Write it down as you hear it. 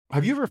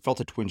Have you ever felt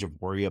a twinge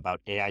of worry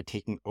about AI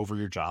taking over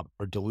your job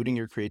or diluting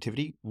your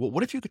creativity? Well,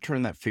 what if you could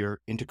turn that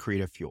fear into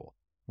creative fuel?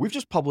 We've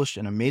just published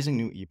an amazing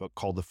new ebook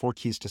called The 4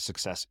 Keys to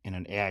Success in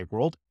an AI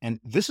World,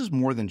 and this is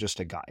more than just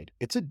a guide.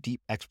 It's a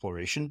deep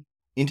exploration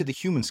into the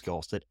human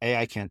skills that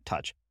AI can't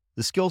touch,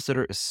 the skills that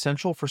are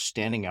essential for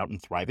standing out and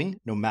thriving,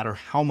 no matter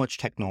how much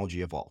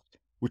technology evolves.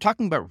 We're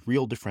talking about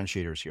real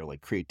differentiators here,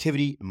 like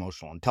creativity,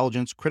 emotional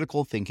intelligence,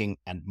 critical thinking,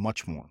 and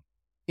much more.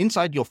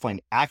 Inside, you'll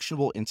find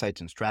actionable insights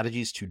and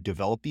strategies to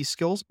develop these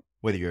skills,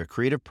 whether you're a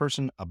creative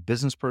person, a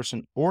business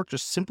person, or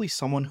just simply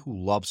someone who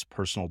loves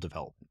personal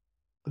development.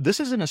 This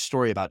isn't a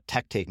story about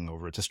tech taking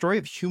over. It's a story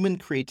of human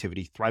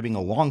creativity thriving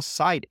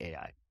alongside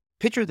AI.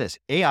 Picture this,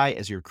 AI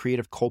as your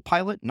creative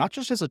co-pilot, not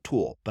just as a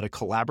tool, but a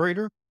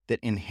collaborator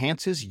that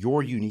enhances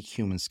your unique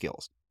human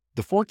skills.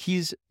 The 4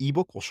 Keys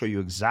ebook will show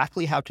you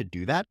exactly how to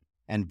do that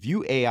and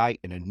view AI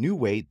in a new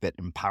way that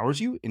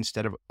empowers you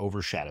instead of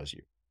overshadows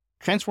you.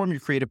 Transform your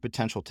creative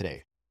potential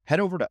today. Head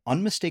over to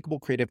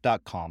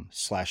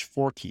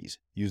unmistakablecreative.com/4keys.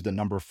 Use the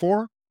number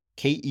 4,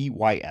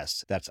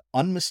 KEYS. That's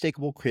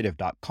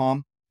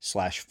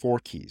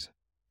unmistakablecreative.com/4keys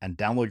and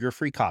download your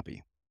free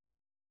copy.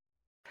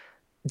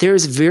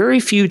 There's very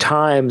few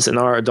times in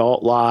our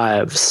adult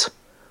lives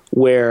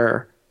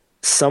where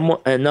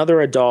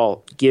another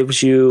adult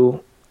gives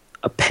you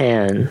a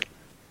pen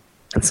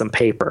and some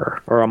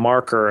paper or a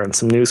marker and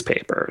some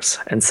newspapers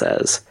and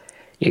says,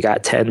 "You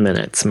got 10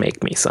 minutes,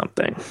 make me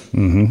something."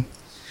 Mm-hmm.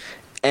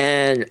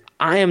 And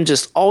I am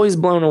just always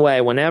blown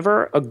away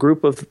whenever a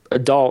group of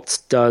adults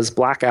does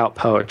blackout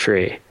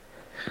poetry.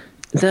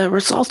 The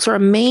results are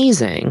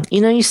amazing.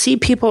 You see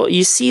people,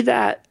 you see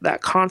that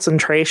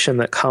concentration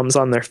that comes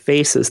on their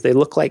faces. They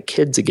look like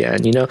kids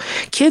again.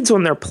 Kids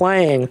when they're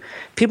playing,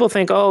 people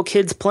think, oh,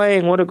 kids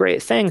playing, what a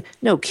great thing.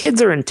 No,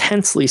 kids are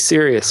intensely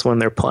serious when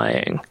they're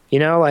playing.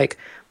 Like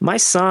my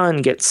son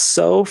gets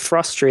so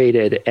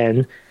frustrated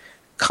and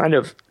kind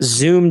of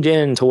zoomed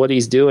in to what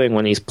he's doing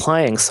when he's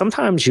playing.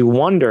 Sometimes you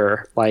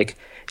wonder, like,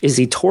 is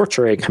he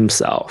torturing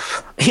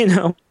himself?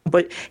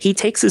 But he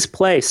takes his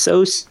play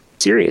so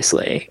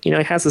seriously. He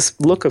has this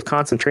look of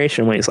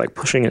concentration when he's like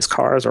pushing his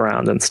cars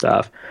around and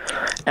stuff.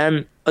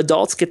 And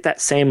adults get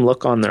that same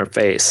look on their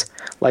face,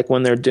 like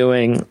when they're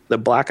doing the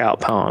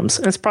blackout poems.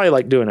 And it's probably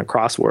like doing a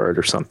crossword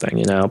or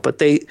something, but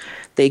they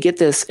get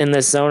this in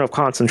this zone of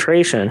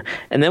concentration.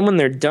 And then when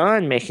they're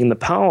done making the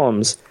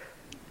poems,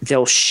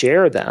 they'll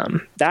share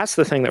them. That's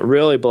the thing that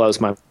really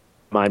blows my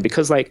mind,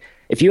 because like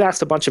if you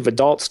asked a bunch of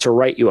adults to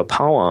write you a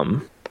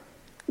poem,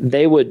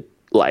 they would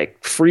like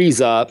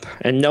freeze up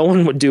and no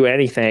one would do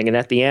anything. And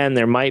at the end,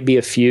 there might be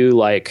a few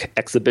like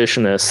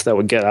exhibitionists that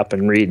would get up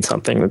and read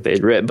something that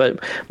they'd written, but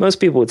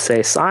most people would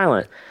stay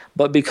silent.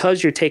 But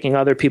because you're taking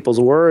other people's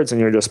words and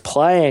you're just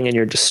playing and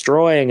you're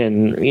destroying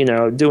and,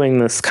 doing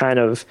this kind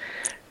of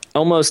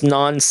almost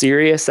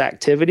non-serious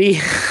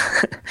activity,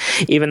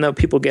 even though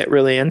people get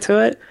really into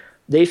it,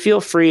 they feel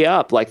free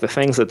up, like the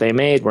things that they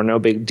made were no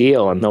big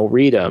deal and they'll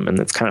read them and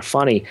it's kind of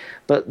funny.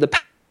 But the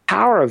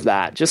power of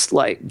that, just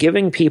like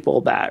giving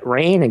people that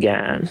reign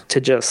again to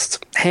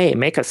just, hey,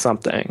 make us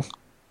something,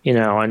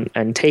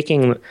 and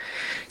taking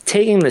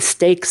the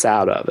stakes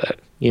out of it,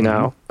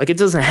 like it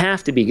doesn't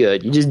have to be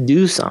good. You just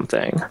do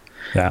something,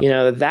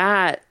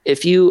 that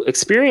if you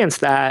experience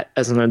that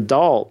as an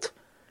adult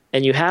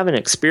and you haven't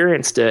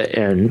experienced it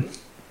in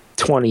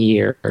 20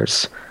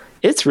 years,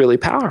 it's really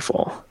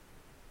powerful.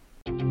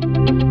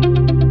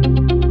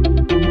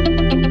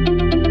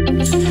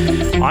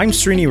 I'm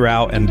Srini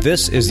Rao, and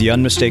this is the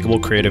Unmistakable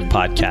Creative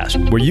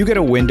Podcast, where you get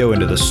a window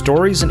into the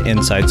stories and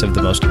insights of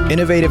the most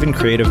innovative and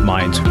creative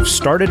minds who've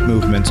started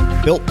movements,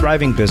 built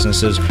thriving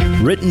businesses,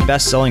 written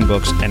best-selling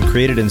books, and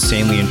created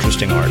insanely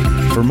interesting art.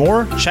 For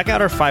more, check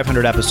out our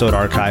 500-episode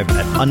archive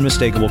at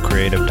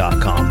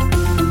unmistakablecreative.com.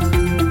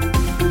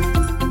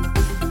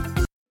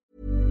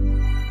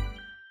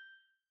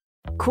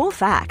 Cool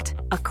fact,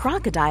 a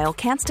crocodile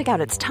can't stick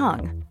out its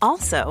tongue.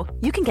 Also,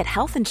 you can get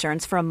health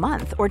insurance for a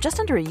month or just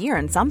under a year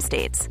in some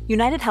states.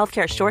 United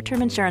Healthcare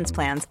short-term insurance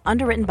plans,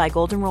 underwritten by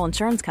Golden Rule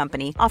Insurance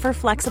Company, offer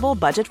flexible,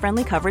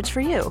 budget-friendly coverage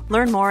for you.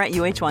 Learn more at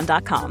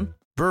uh1.com.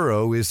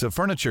 Burrow is a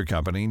furniture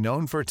company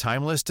known for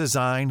timeless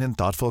design and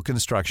thoughtful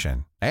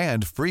construction,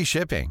 and free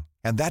shipping,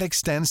 and that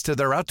extends to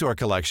their outdoor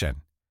collection.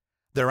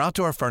 Their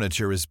outdoor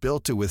furniture is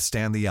built to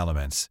withstand the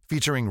elements,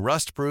 featuring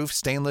rust-proof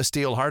stainless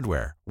steel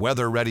hardware,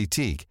 weather-ready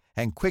teak,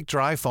 and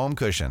quick-dry foam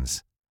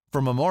cushions.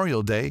 For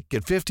Memorial Day,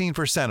 get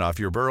 15% off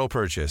your Burrow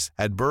purchase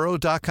at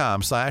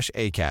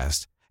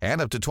burrow.com/ACAST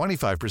and up to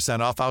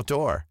 25% off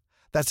outdoor.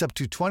 That's up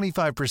to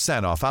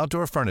 25% off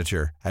outdoor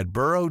furniture at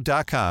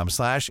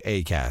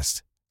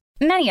burrow.com/ACAST.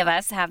 Many of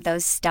us have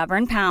those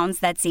stubborn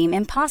pounds that seem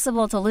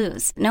impossible to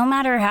lose, no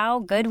matter how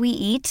good we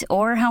eat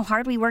or how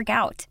hard we work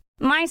out.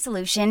 My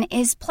solution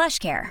is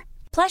PlushCare.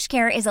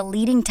 PlushCare is a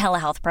leading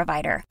telehealth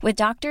provider with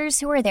doctors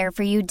who are there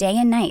for you day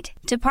and night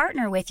to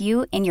partner with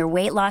you in your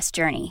weight loss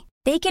journey.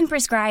 They can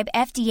prescribe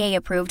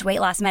FDA-approved weight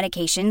loss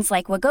medications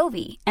like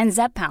Wegovy and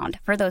Zepbound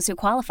for those who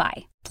qualify.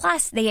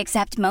 Plus, they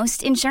accept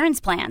most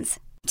insurance plans.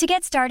 To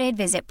get started,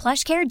 visit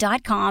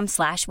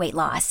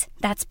plushcare.com/weightloss.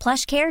 That's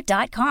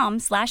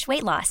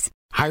plushcare.com/weightloss.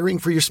 Hiring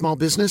for your small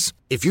business?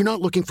 If you're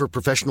not looking for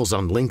professionals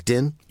on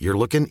LinkedIn, you're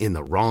looking in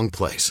the wrong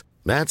place.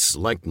 That's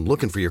like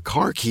looking for your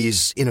car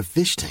keys in a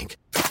fish tank.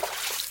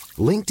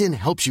 LinkedIn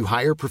helps you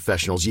hire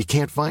professionals you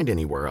can't find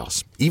anywhere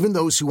else, even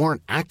those who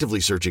aren't actively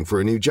searching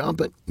for a new job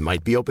but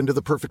might be open to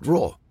the perfect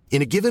role.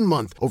 In a given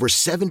month, over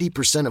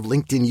 70% of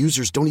LinkedIn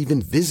users don't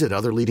even visit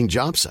other leading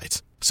job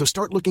sites. So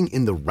start looking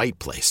in the right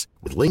place.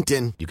 With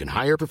LinkedIn, you can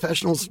hire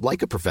professionals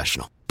like a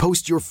professional.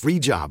 Post your free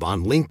job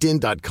on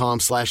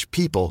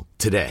linkedin.com/people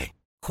today.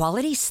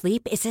 Quality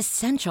sleep is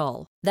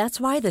essential.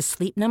 That's why the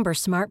Sleep Number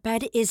Smart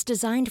Bed is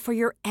designed for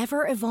your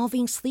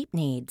ever-evolving sleep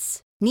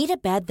needs. Need a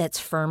bed that's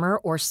firmer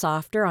or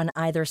softer on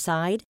either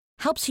side?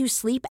 Helps you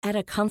sleep at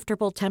a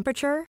comfortable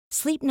temperature?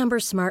 Sleep Number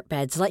Smart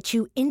Beds let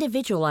you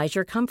individualize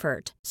your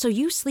comfort, so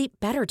you sleep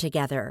better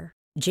together.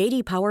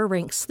 J.D. Power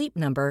ranks Sleep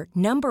Number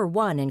number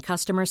 1 in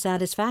customer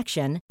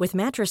satisfaction with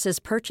mattresses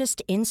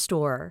purchased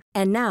in-store.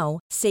 And now,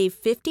 save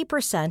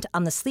 50%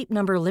 on the Sleep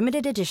Number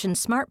Limited Edition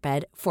Smart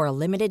Bed for a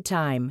limited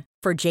time.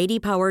 For J.D.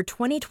 Power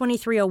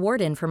 2023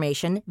 award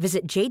information,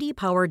 visit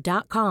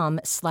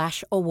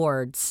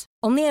jdpower.com/awards.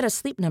 Only at a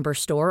Sleep Number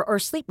store or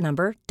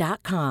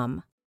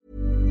sleepnumber.com.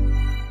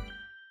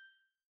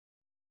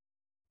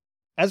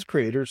 As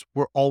creators,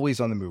 we're always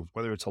on the move.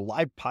 Whether it's a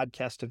live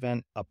podcast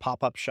event, a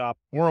pop-up shop,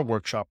 or a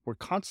workshop, we're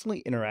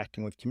constantly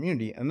interacting with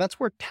community, and that's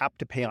where Tap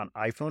to Pay on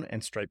iPhone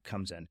and Stripe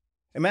comes in.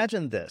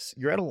 Imagine this.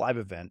 You're at a live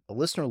event, a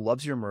listener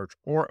loves your merch,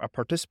 or a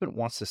participant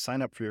wants to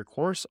sign up for your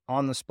course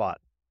on the spot.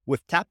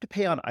 With Tap to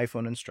Pay on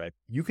iPhone and Stripe,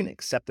 you can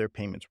accept their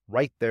payments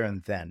right there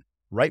and then,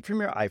 right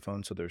from your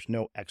iPhone, so there's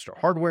no extra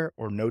hardware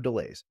or no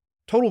delays.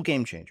 Total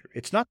game changer.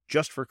 It's not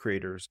just for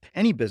creators.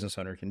 Any business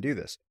owner can do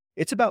this.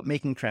 It's about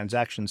making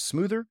transactions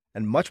smoother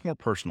and much more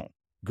personal,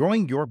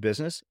 growing your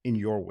business in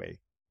your way.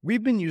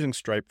 We've been using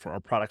Stripe for our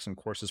products and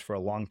courses for a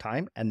long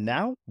time, and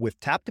now with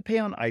Tap to Pay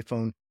on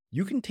iPhone,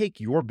 you can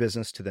take your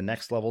business to the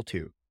next level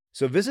too.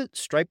 So visit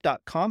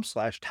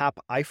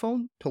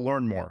stripe.com/tapiphone to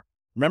learn more.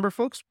 Remember,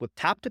 folks, with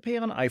Tap to Pay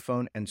on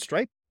iPhone and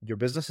Stripe, your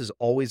business is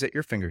always at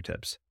your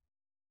fingertips.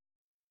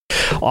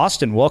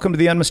 Austin, welcome to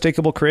The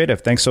Unmistakable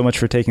Creative. Thanks so much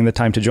for taking the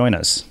time to join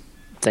us.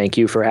 Thank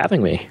you for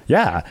having me.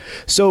 Yeah.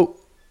 So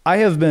I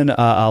have been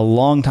a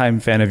longtime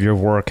fan of your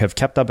work, have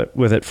kept up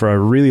with it for a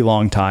really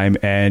long time,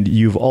 and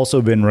you've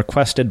also been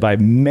requested by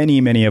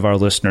many, many of our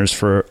listeners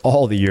for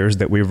all the years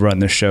that we've run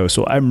this show.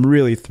 So I'm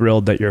really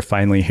thrilled that you're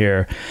finally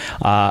here.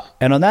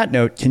 And on that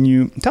note, can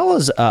you tell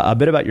us a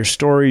bit about your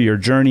story, your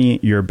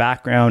journey, your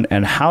background,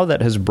 and how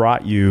that has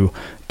brought you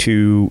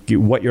to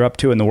what you're up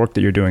to and the work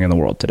that you're doing in the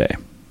world today?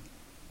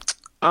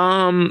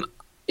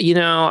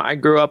 I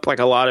grew up like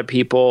a lot of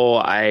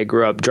people. I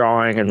grew up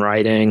drawing and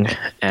writing,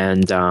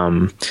 and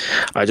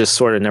I just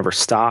sort of never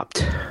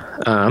stopped.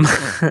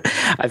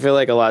 I feel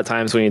like a lot of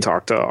times when you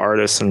talk to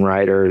artists and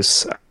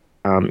writers,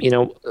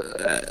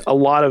 a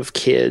lot of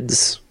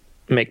kids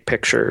make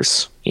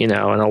pictures, and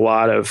a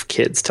lot of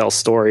kids tell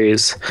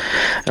stories,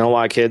 and a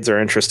lot of kids are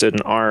interested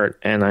in art.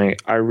 And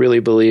I really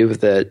believe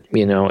that,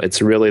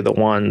 it's really the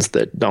ones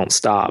that don't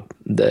stop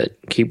that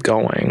keep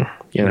going.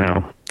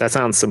 That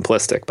sounds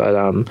simplistic, but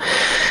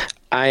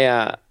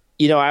I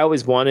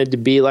always wanted to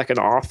be like an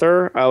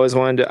author. I always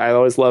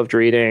loved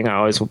reading. I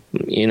always,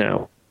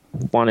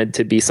 wanted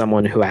to be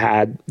someone who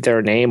had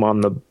their name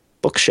on the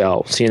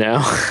bookshelves,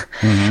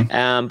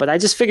 Mm-hmm. But I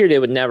just figured it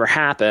would never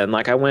happen.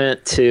 Like I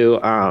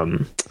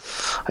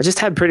just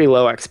had pretty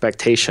low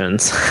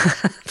expectations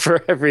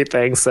for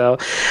everything. So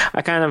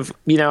I kind of,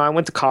 I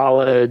went to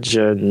college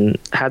and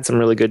had some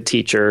really good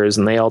teachers,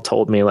 and they all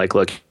told me like,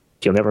 look,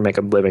 you'll never make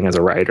a living as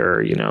a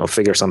writer,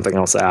 figure something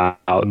else out,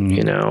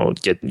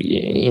 get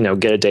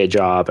a day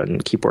job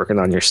and keep working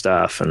on your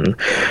stuff and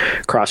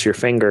cross your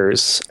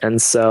fingers.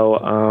 And so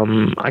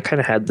I kind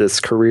of had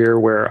this career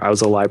where I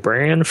was a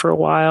librarian for a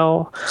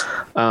while.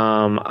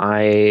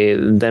 I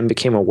then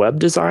became a web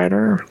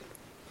designer,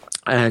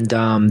 and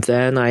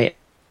then I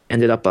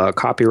ended up a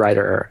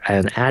copywriter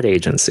at an ad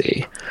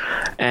agency.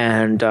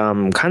 And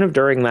kind of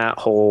during that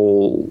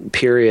whole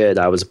period,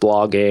 I was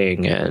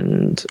blogging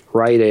and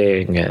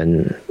writing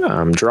and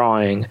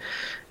drawing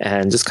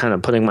and just kind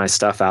of putting my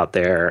stuff out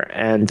there.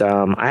 And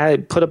I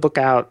put a book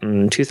out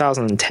in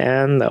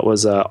 2010 that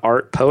was an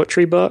art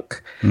poetry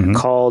book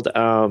called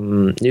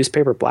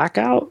Newspaper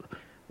Blackout,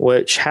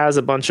 which has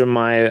a bunch of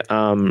my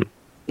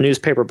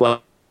newspaper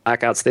blackouts.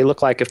 They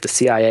look like if the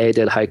CIA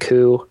did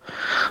haiku.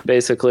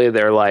 Basically,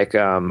 they're like,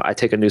 I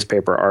take a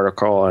newspaper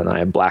article and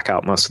I black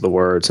out most of the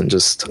words and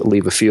just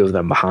leave a few of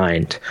them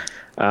behind.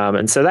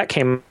 And so that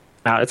came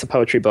out. It's a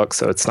poetry book,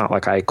 so it's not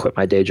like I quit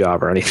my day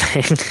job or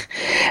anything.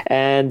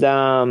 And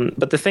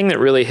but the thing that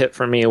really hit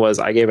for me was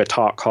I gave a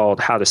talk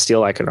called How to Steal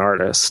Like an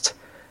Artist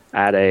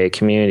at a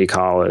community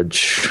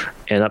college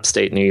in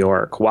upstate New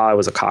York while I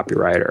was a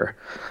copywriter.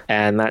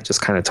 And that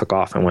just kind of took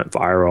off and went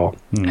viral.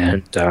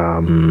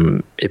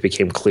 And it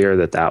became clear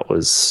that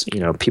was,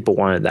 people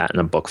wanted that in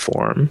a book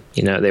form.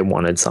 They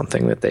wanted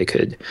something that they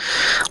could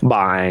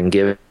buy and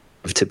give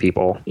to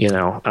people,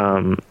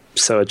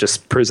 so it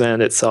just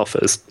presented itself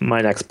as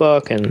my next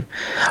book, and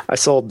I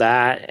sold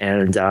that,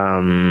 and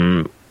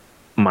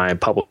my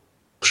publisher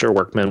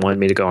Workman wanted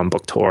me to go on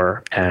book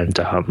tour, and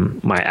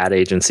my ad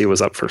agency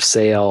was up for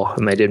sale,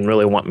 and they didn't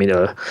really want me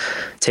to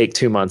take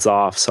 2 months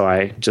off, so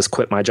I just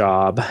quit my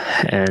job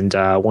and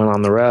went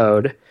on the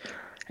road.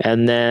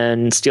 And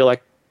then Steal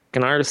Like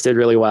an Artist did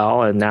really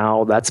well, and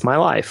now that's my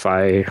life.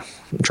 I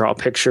draw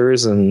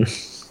pictures and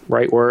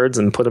write words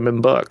and put them in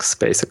books,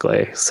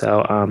 basically.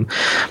 So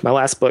my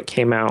last book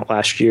came out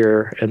last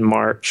year in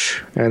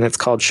March, and it's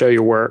called Show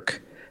Your Work,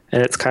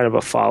 and it's kind of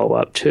a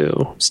follow-up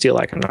to Steal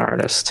Like an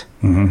Artist.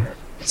 Mm-hmm.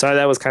 Sorry,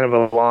 that was kind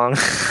of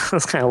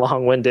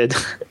long-winded.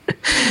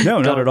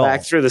 No, not at all.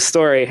 Back through the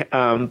story.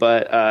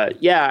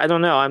 Yeah, I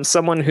don't know. I'm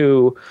someone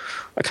who,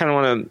 I kind of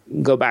want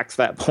to go back to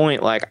that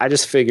point. Like, I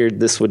just figured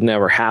this would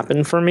never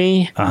happen for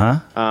me.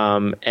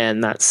 Uh-huh.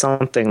 And that's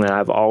something that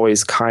I've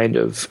always kind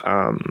of,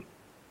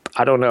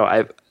 I don't know.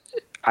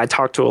 I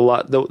talk to a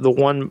lot. The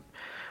one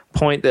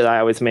point that I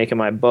always make in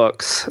my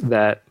books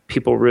that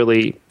people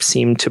really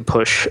seem to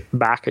push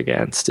back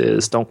against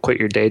is don't quit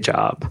your day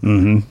job.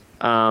 Mm-hmm.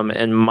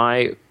 And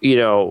my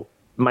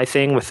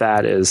thing with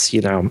that is,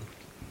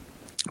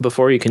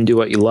 before you can do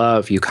what you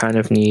love, you kind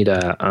of need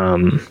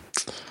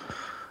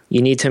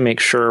you need to make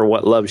sure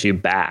what loves you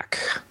back.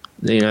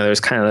 There's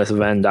kind of this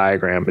Venn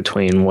diagram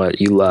between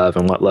what you love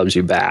and what loves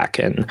you back,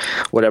 and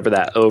whatever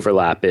that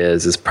overlap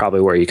is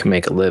probably where you can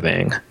make a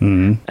living.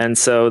 Mm-hmm. And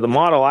so the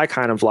model I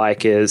kind of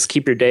like is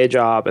keep your day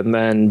job and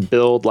then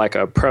build like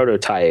a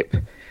prototype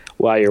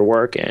while you're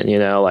working,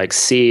 like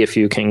see if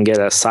you can get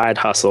a side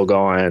hustle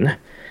going.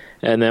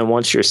 And then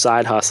once your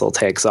side hustle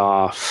takes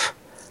off,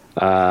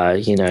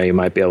 you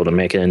might be able to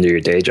make it into your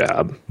day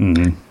job.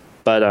 Mm-hmm.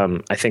 But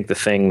I think the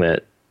thing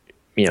that,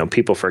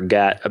 people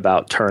forget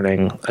about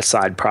turning a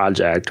side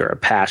project or a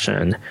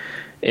passion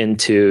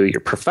into your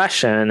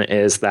profession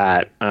is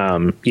that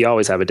you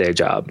always have a day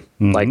job.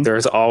 Mm-hmm. Like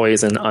there's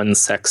always an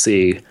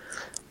unsexy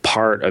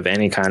part of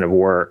any kind of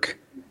work.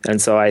 And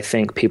so I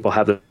think people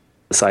have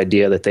this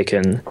idea that they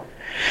can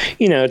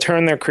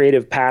turn their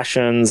creative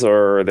passions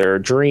or their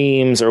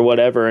dreams or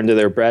whatever into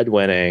their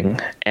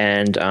breadwinning.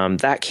 And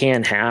that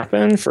can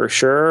happen for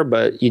sure,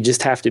 but you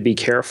just have to be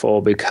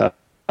careful because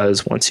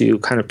once you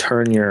kind of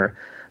turn your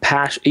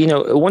passion,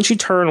 once you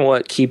turn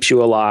what keeps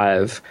you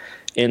alive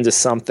into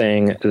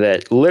something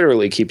that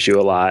literally keeps you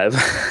alive,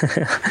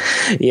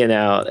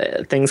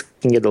 things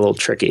can get a little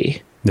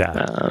tricky.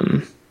 Yeah.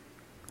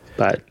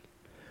 But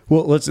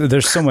well,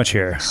 there's so much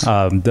here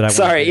that I.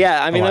 Sorry,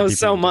 yeah. I mean, that was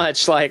so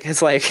much. Like,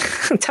 it's like,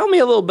 tell me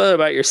a little bit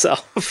about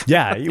yourself.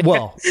 Yeah,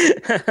 well,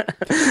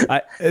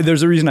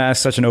 there's a reason I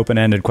asked such an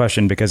open-ended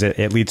question because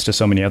it leads to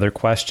so many other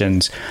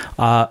questions.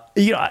 I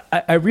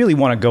really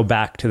want to go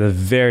back to the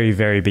very,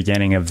 very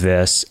beginning of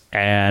this,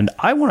 and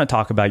I want to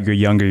talk about your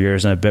younger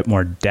years in a bit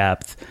more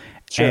depth,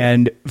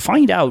 and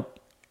find out,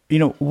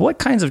 what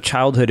kinds of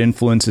childhood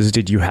influences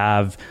did you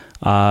have?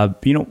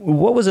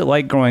 What was it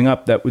like growing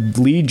up that would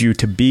lead you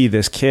to be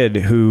this kid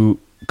who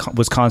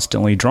was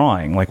constantly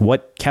drawing? Like,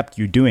 what kept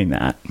you doing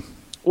that?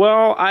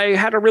 Well, I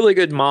had a really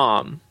good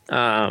mom.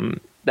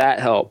 That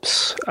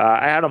helps.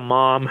 I had a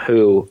mom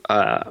who,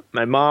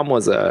 my mom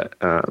was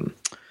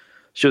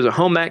she was a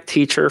home ec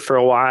teacher for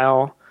a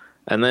while,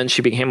 and then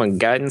she became a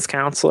guidance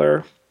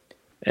counselor,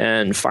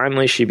 and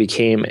finally she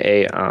became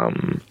a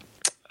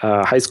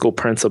high school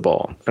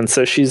principal. And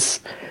so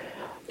she's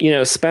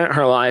spent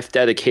her life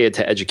dedicated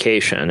to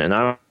education, and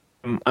I'm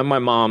my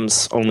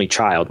mom's only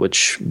child,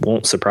 which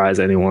won't surprise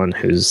anyone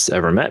who's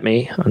ever met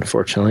me,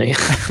 unfortunately.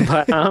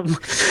 But,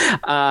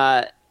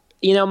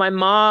 my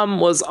mom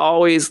was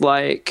always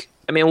like,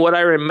 what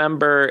I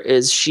remember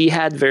is she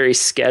had very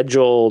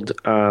scheduled,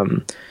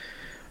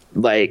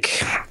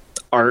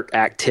 art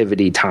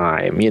activity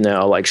time,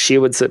 like she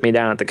would sit me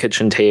down at the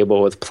kitchen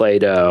table with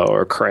Play-Doh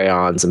or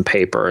crayons and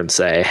paper and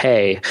say,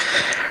 hey,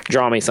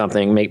 draw me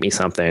something, make me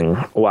something,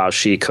 while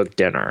she cooked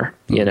dinner,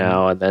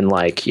 and then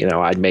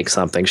I'd make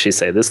something. She'd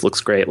say, this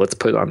looks great, let's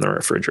put it on the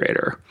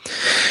refrigerator.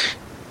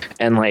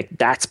 And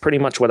that's pretty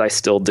much what I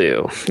still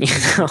do.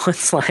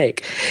 It's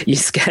like you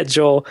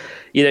schedule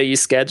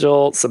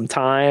some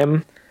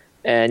time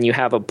and you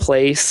have a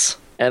place,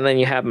 and then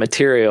you have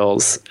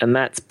materials, and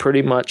that's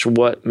pretty much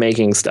what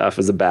making stuff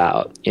is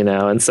about,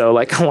 And so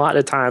a lot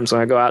of times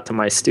when I go out to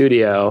my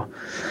studio,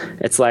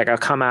 it's like I'll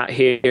come out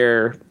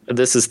here,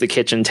 this is the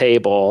kitchen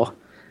table,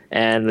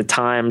 and the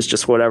time's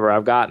just whatever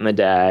I've got in the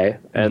day.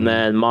 And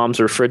then mom's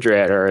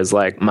refrigerator is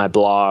like my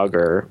blog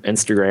or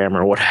Instagram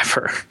or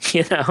whatever,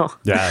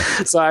 Yeah.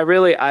 So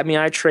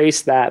I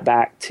trace that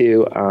back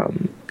to,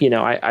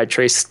 I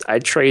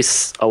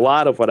trace a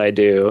lot of what I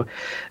do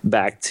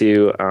back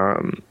to,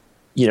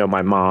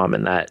 my mom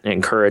and that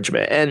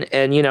encouragement. And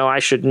I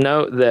should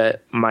note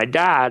that my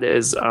dad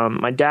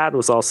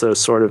was also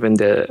sort of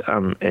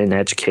into in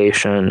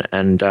education,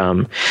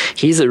 and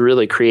he's a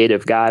really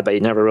creative guy, but he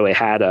never really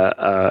had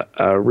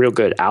a real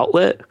good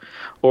outlet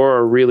or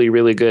a really,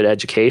 really good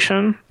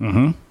education.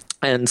 Mm-hmm.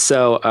 And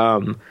so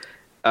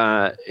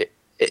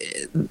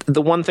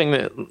the one thing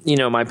that,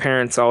 my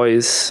parents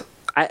always,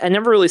 I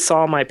never really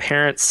saw my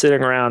parents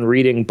sitting around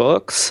reading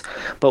books,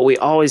 but we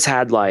always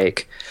had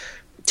like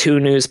 2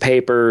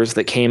 newspapers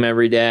that came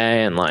every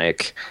day. And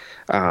like,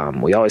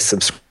 we always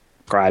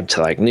subscribed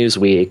to like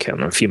Newsweek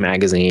and a few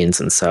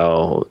magazines. And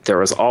so there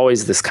was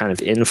always this kind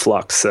of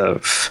influx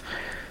of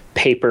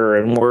paper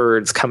and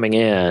words coming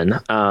in.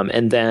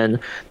 And then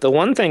the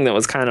one thing that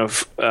was kind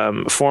of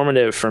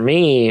formative for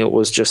me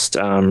was just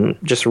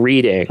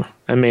reading.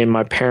 I mean,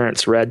 my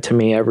parents read to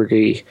me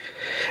every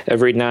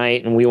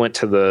night, and we went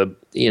to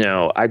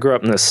I grew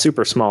up in this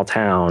super small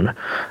town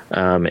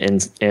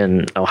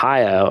in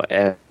Ohio,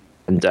 and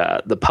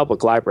the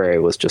public library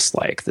was just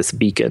like this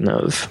beacon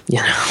of,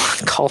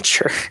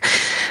 culture.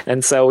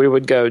 And so we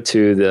would go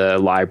to the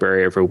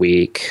library every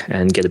week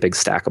and get a big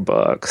stack of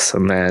books.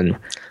 And then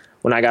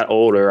when I got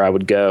older, I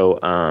would go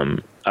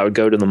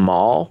to the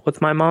mall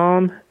with my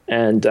mom.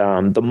 And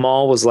the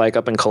mall was like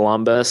up in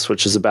Columbus,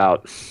 which is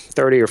about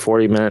 30 or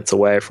 40 minutes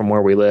away from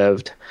where we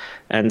lived.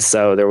 And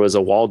so there was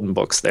a Walden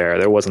Books there.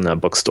 There wasn't a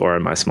bookstore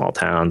in my small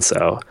town.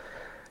 So,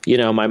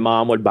 my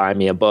mom would buy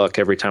me a book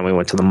every time we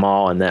went to the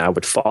mall, and then I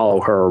would follow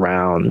her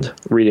around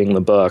reading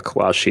the book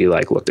while she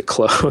like looked at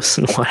clothes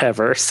and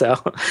whatever. So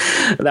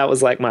that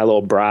was like my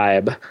little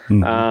bribe.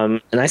 Mm-hmm.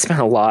 And I spent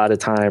a lot of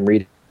time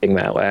reading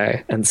that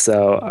way. And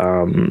so,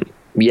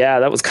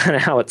 that was kind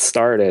of how it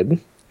started.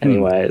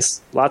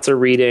 Anyways, lots of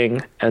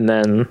reading, and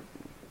then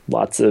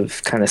lots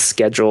of kind of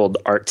scheduled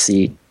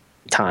artsy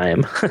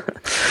time.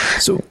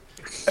 So,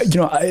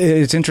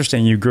 it's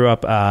interesting. You grew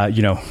up,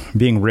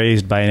 being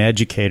raised by an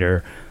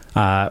educator,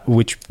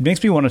 which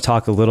makes me want to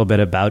talk a little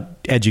bit about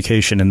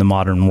education in the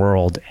modern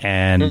world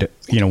and,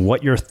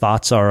 what your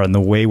thoughts are on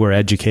the way we're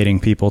educating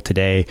people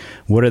today.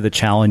 What are the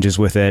challenges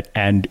with it?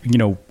 And,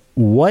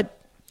 what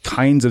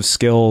kinds of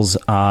skills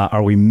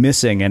are we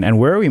missing, and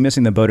where are we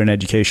missing the boat in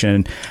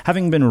education?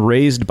 Having been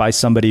raised by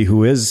somebody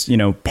who is,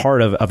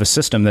 part of a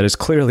system that is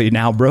clearly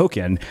now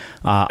broken,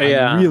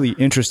 I'm really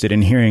interested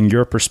in hearing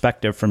your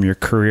perspective from your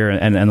career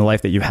and the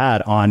life that you've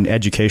had on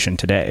education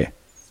today.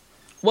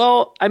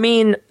 Well, I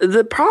mean,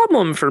 the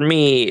problem for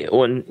me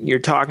when you're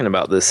talking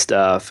about this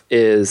stuff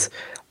is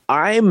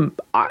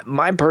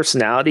my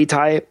personality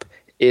type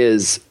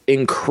is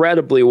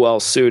incredibly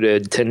well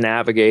suited to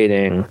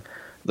navigating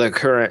the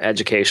current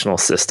educational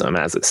system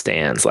as it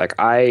stands. Like,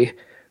 I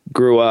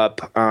grew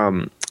up,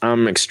 I'm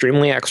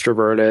extremely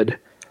extroverted.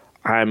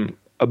 I'm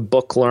a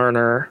book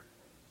learner.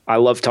 I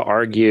love to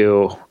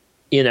argue,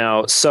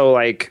 so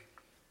like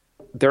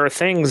there are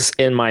things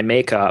in my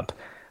makeup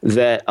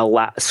that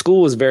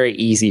school was very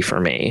easy for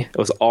me. It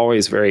was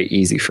always very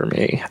easy for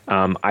me.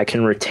 I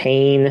can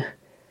retain,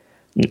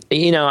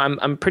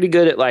 I'm pretty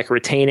good at like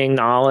retaining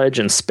knowledge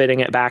and spitting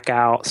it back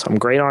out. So I'm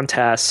great on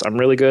tests. I'm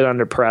really good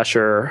under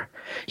pressure.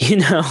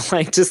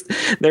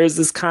 There's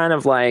this kind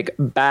of like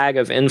bag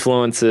of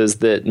influences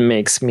that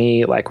makes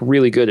me like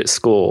really good at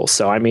school.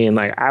 So, I mean,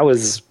 like I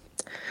was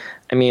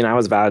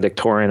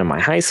valedictorian in my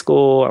high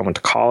school. I went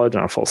to college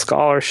on a full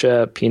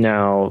scholarship,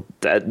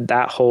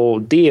 that whole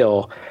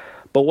deal.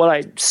 But what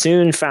I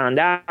soon found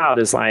out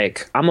is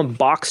like, I'm a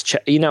box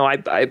check,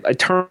 I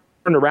turned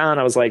around.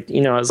 I was like,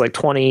 I was like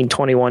 20,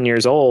 21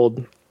 years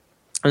old.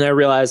 And I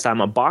realized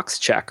I'm a box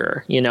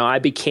checker. I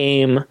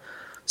became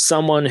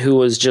someone who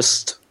was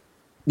just,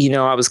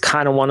 I was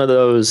kind of one of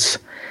those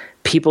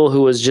people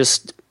who was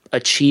just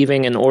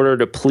achieving in order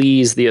to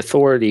please the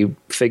authority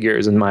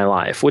figures in my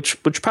life, which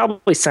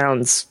probably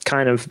sounds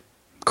kind of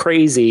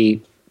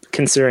crazy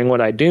considering what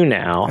I do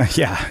now.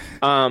 Yeah.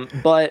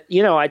 But,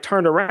 I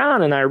turned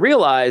around and I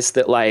realized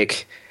that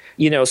like,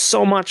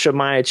 so much of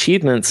my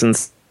achievements in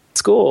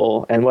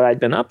school and what I'd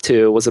been up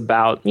to was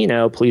about,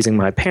 pleasing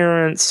my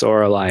parents,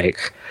 or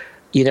like,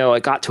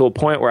 it got to a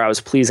point where I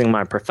was pleasing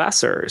my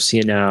professors.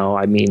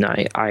 I mean,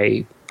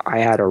 I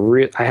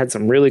had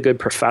some really good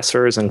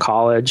professors in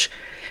college,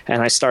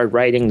 and I started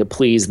writing to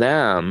please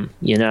them,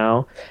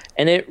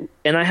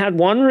 and I had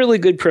one really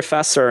good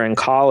professor in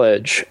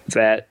college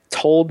that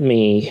told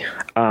me,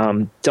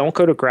 don't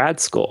go to grad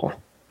school.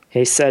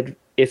 He said,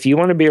 if you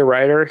want to be a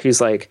writer, he's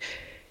like,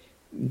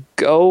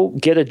 go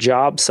get a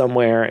job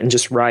somewhere and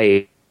just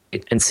write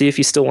and see if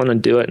you still want to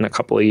do it in a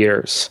couple of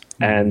years.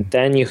 And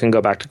then you can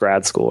go back to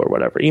grad school or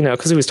whatever,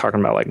 because he was talking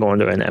about like going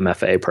to an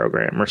MFA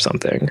program or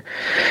something.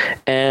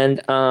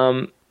 And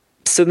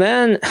so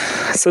then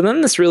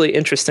this really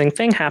interesting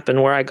thing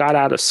happened where I got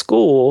out of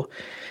school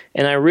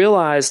and I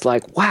realized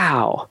like,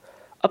 wow,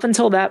 up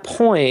until that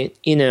point,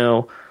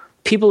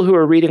 people who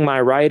were reading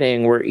my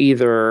writing were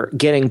either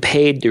getting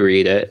paid to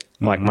read it,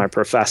 like my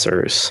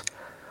professors,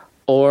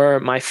 or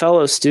my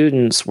fellow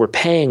students were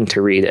paying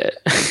to read it,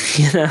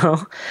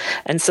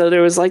 And so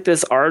there was like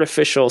this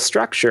artificial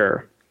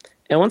structure.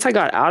 And once I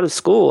got out of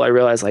school, I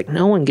realized like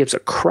no one gives a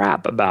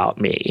crap about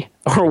me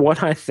or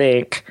what I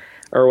think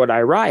or what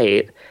I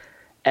write.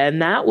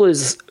 And that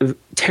was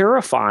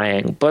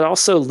terrifying, but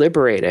also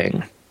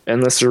liberating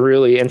in this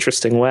really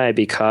interesting way,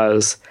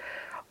 because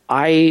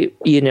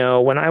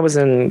when I was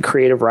in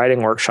creative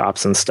writing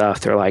workshops and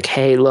stuff, they're like,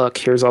 hey, look,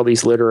 here's all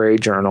these literary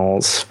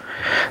journals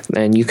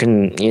and you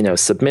can,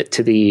 submit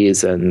to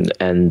these and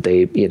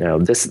they,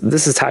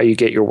 this is how you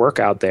get your work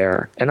out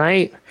there. And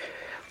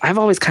I've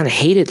always kind of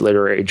hated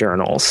literary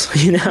journals,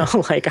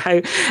 like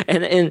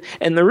and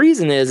the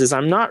reason is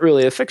I'm not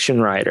really a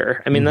fiction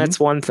writer. I mean, that's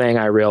one thing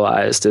I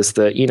realized is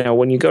that,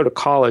 when you go to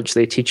college,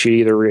 they teach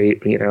you to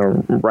either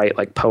write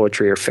like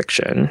poetry or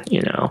fiction,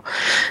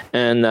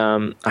 and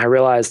I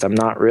realized I'm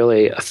not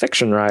really a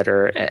fiction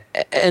writer.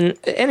 And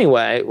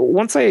anyway,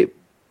 once I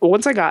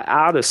got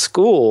out of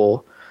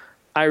school,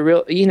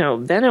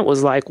 then it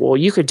was like, well,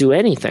 you could do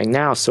anything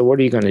now. So what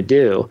are you going to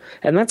do?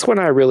 And that's when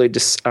I really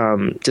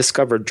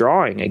discovered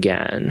drawing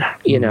again,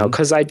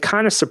 because I'd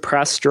kind of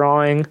suppressed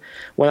drawing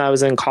when I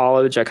was in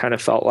college. I kind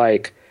of felt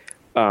like,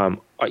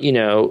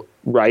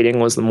 writing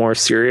was the more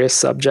serious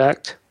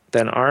subject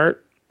than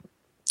art.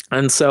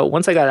 And so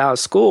once I got out of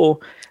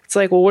school, it's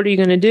like, well, what are you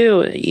going to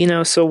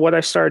do? So what I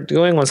started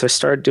doing was I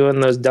started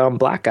doing those dumb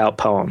blackout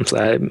poems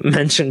that I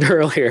mentioned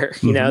earlier,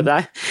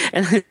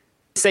 and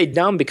say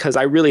dumb because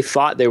I really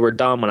thought they were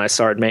dumb when I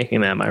started making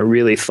them. I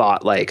really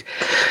thought like,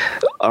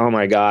 oh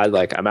my God,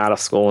 like I'm out of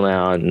school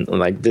now and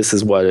like this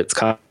is what it's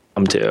come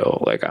to.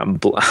 Like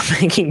I'm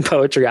making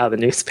poetry out of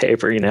the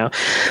newspaper,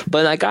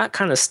 But I got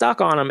kind of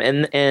stuck on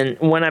them, and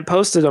when I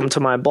posted them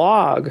to my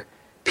blog,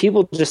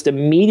 people just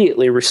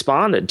immediately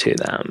responded to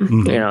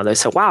them. They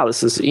said, wow,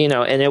 this is,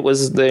 and it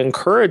was the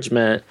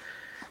encouragement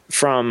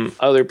from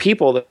other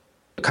people that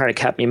kind of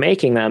kept me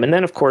making them. And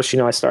then of course,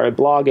 I started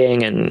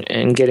blogging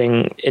and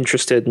getting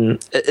interested in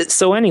it.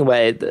 So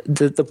anyway,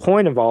 the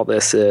point of all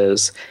this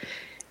is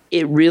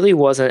it really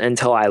wasn't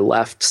until I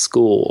left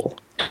school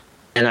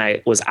and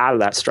I was out of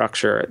that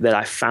structure that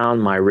I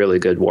found my really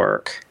good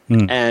work.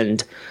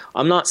 And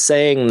I'm not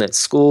saying that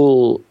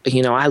school,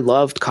 I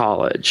loved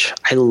college.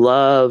 I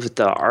loved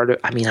the art.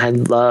 I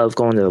love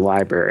going to the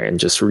library and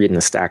just reading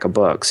a stack of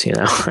books,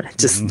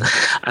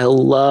 I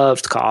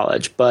loved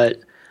college.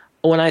 But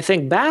when I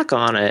think back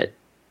on it,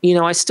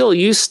 I still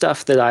use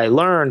stuff that I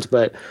learned,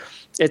 but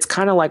it's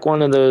kind of like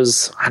one of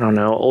those, I don't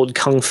know, old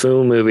kung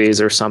fu movies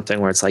or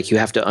something where it's like you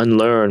have to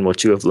unlearn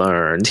what you have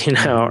learned,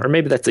 or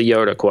maybe that's a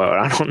Yoda quote.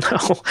 I don't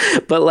know.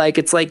 But like,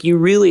 it's like you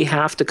really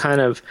have to kind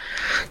of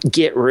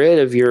get rid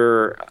of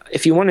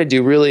if you want to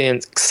do really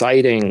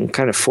exciting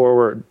kind of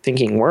forward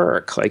thinking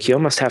work, like you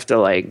almost have to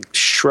like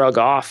shrug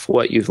off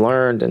what you've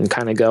learned and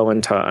kind of go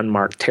into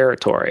unmarked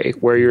territory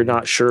where you're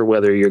not sure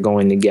whether you're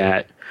going to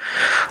get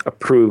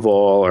approval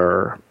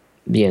or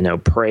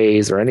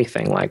praise or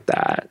anything like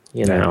that,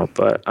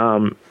 but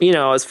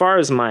as far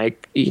as my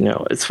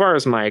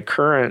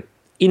current,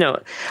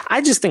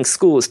 I just think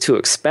school is too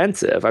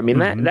expensive. I mean,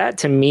 that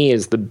to me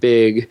is the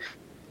big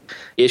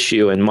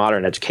issue in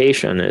modern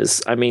education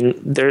is,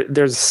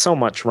 there's so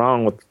much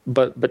wrong with,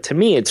 but to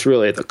me, it's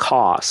really the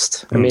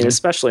cost. I mean,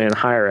 especially in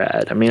higher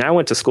ed. I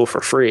went to school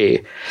for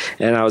free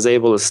and I was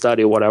able to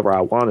study whatever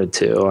I wanted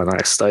to. And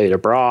I studied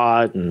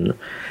abroad and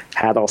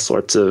had all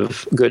sorts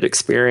of good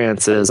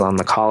experiences on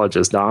the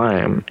college's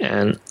dime.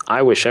 And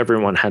I wish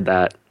everyone had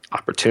that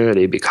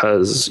opportunity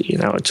because,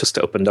 it just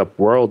opened up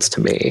worlds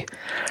to me.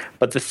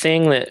 But the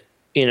thing that,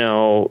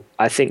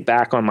 I think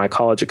back on my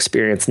college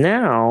experience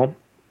now,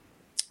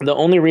 the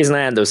only reason I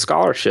had those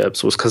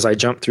scholarships was because I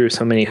jumped through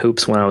so many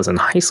hoops when I was in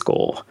high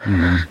school.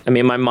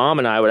 My mom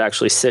and I would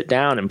actually sit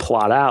down and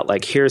plot out,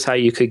 like, here's how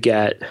you could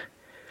get,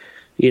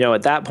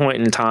 at that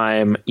point in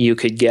time, you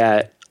could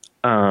get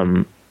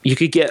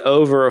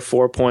over a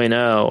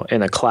 4.0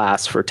 in a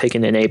class for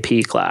taking an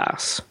AP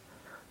class.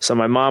 So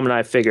my mom and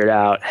I figured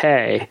out,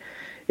 hey,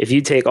 if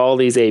you take all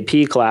these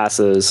AP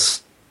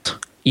classes,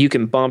 you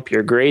can bump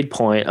your grade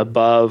point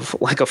above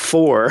like a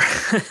 4,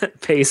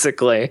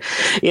 basically,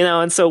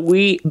 and so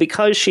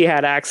because she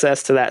had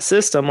access to that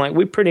system, like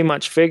we pretty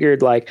much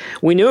figured, like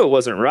we knew it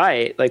wasn't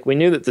right. Like we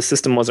knew that the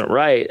system wasn't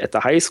right at the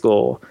high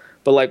school,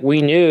 but like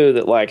we knew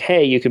that like,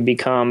 hey, you can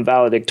become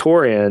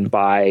valedictorian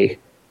by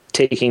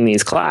taking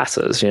these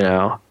classes,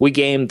 we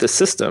gamed the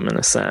system in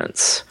a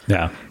sense.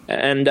 Yeah.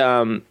 And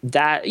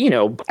that,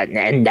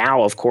 and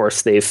now of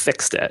course they've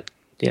fixed it.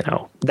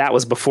 That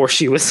was before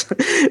she was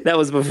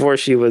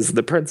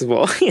the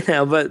principal,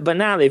 but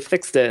now they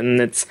fixed it, and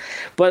it's,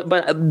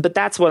 but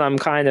that's what I'm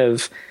kind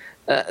of,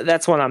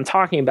 that's what I'm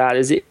talking about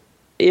is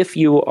if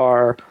you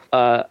are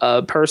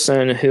a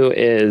person who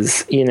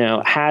is,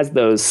 has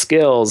those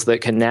skills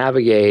that can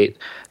navigate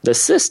the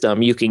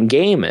system, you can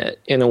game it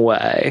in a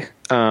way.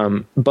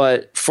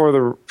 But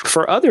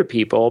for other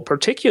people,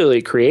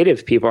 particularly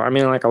creative people,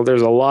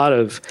 there's a lot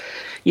of,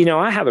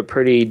 I have a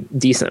pretty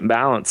decent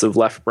balance of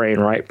left brain,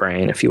 right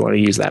brain, if you want to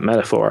use that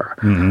metaphor.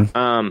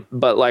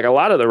 But like a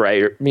lot of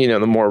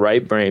the more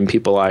right brain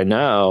people I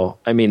know,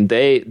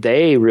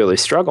 they really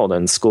struggled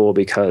in school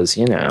because,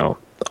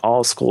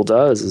 all school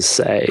does is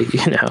say,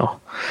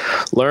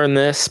 learn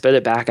this, spit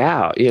it back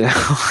out,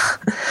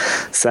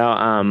 So,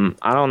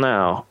 I don't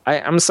know.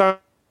 I'm sorry.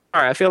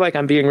 I feel like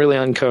I'm being really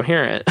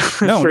incoherent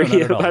No, for no,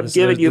 you. no. I'm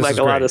giving you like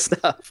a lot of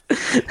stuff.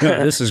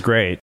 No, this is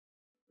great.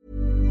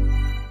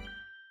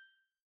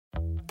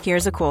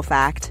 Here's a cool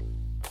fact.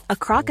 A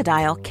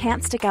crocodile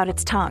can't stick out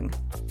its tongue.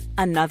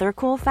 Another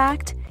cool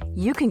fact,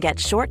 you can get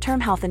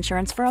short-term health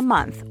insurance for a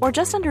month or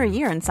just under a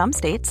year in some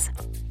states.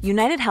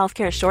 United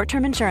Healthcare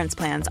short-term insurance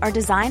plans are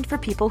designed for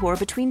people who are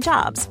between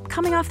jobs,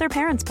 coming off their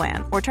parents'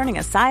 plan, or turning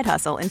a side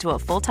hustle into a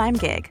full-time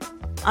gig.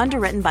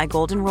 Underwritten by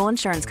Golden Rule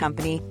Insurance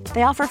Company,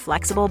 they offer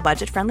flexible,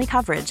 budget-friendly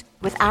coverage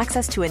with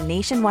access to a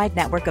nationwide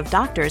network of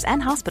doctors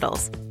and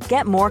hospitals.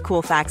 Get more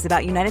cool facts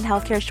about United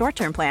Healthcare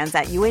short-term plans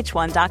at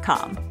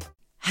uh1.com.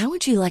 How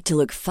would you like to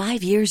look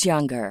 5 years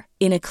younger?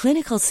 In a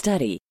clinical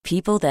study,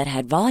 people that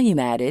had volume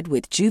added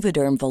with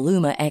Juvederm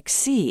Voluma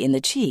XC in the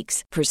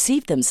cheeks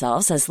perceived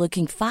themselves as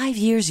looking 5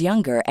 years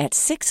younger at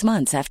 6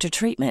 months after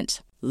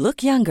treatment.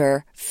 Look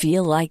younger,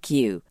 feel like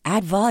you.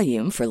 Add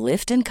volume for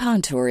lift and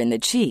contour in the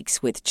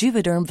cheeks with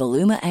Juvederm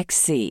Voluma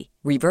XC.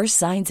 Reverse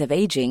signs of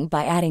aging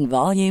by adding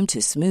volume to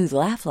smooth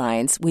laugh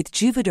lines with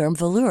Juvederm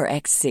Volure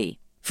XC.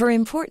 For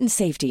important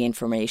safety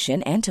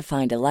information and to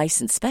find a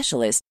licensed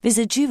specialist,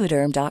 visit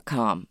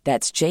Juvederm.com.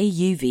 That's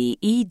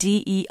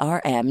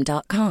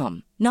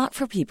JUVEDERM.com. Not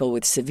for people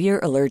with severe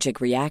allergic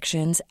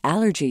reactions,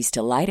 allergies to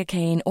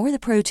lidocaine, or the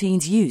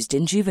proteins used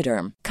in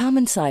Juvederm.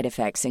 Common side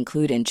effects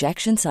include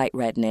injection site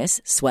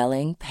redness,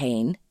 swelling,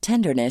 pain,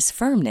 tenderness,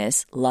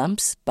 firmness,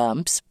 lumps,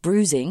 bumps,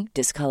 bruising,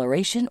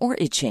 discoloration, or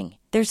itching.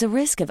 There's a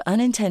risk of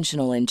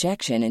unintentional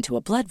injection into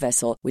a blood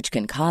vessel, which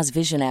can cause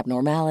vision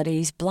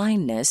abnormalities,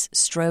 blindness,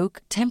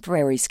 stroke,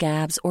 temporary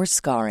scabs, or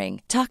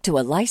scarring. Talk to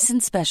a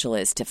licensed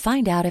specialist to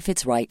find out if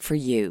it's right for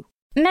you.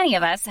 Many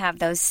of us have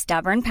those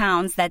stubborn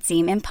pounds that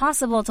seem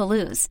impossible to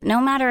lose,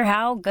 no matter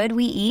how good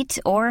we eat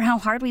or how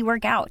hard we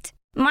work out.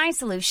 My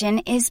solution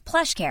is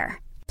PlushCare.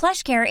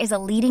 PlushCare is a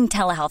leading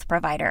telehealth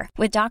provider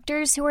with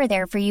doctors who are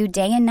there for you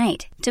day and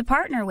night to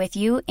partner with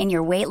you in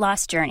your weight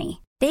loss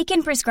journey. They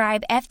can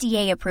prescribe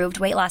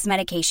FDA-approved weight loss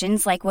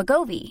medications like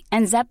Wegovy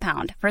and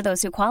Zepbound for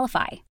those who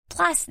qualify.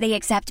 Plus, they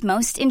accept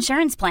most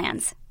insurance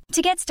plans.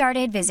 To get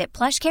started, visit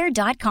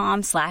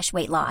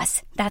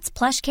plushcare.com/weightloss. That's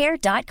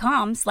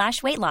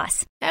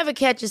plushcare.com/weightloss. Ever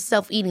catch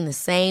yourself eating the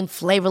same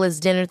flavorless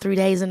dinner 3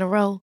 days in a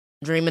row?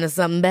 Dreaming of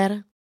something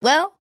better?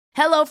 Well,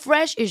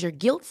 HelloFresh is your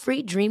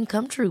guilt-free dream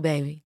come true,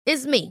 baby.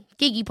 It's me,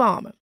 Keke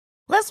Palmer.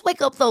 Let's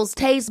wake up those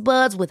taste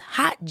buds with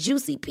hot,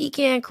 juicy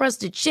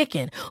pecan-crusted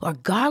chicken or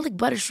garlic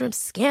butter shrimp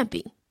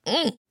scampi.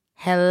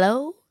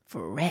 Hello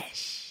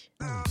Fresh.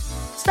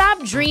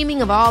 Stop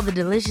dreaming of all the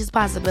delicious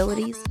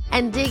possibilities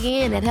and dig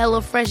in at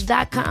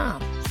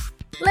HelloFresh.com.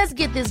 Let's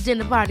get this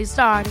dinner party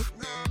started.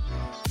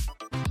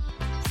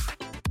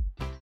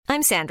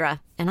 I'm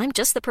Sandra, and I'm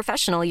just the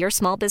professional your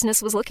small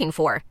business was looking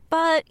for.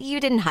 But you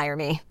didn't hire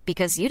me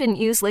because you didn't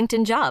use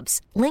LinkedIn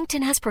Jobs.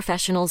 LinkedIn has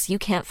professionals you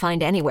can't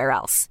find anywhere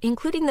else,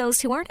 including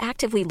those who aren't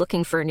actively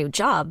looking for a new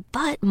job,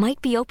 but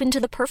might be open to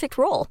the perfect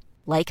role,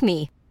 like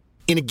me.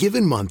 In a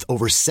given month,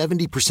 over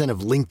 70%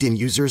 of LinkedIn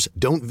users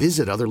don't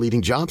visit other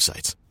leading job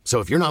sites. So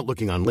if you're not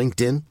looking on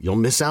LinkedIn, you'll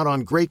miss out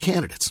on great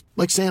candidates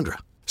like Sandra.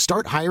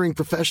 Start hiring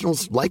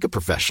professionals like a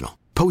professional.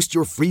 Post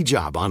your free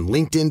job on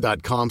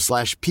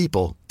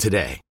linkedin.com/people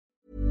today.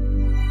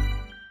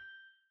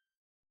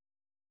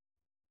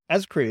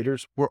 As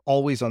creators, we're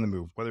always on the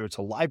move. Whether it's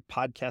a live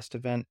podcast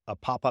event, a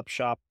pop-up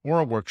shop, or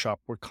a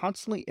workshop, we're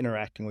constantly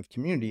interacting with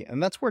community,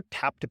 and that's where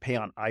Tap to Pay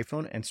on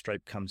iPhone and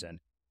Stripe comes in.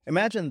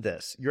 Imagine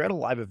this. You're at a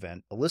live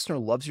event, a listener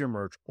loves your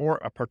merch,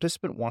 or a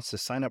participant wants to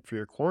sign up for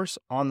your course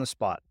on the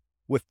spot.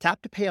 With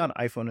Tap to Pay on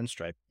iPhone and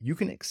Stripe, you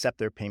can accept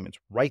their payments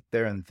right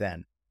there and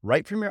then,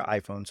 right from your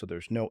iPhone, so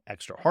there's no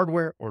extra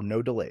hardware or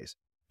no delays.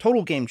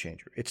 Total game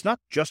changer. It's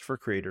not just for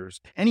creators.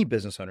 Any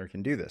business owner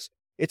can do this.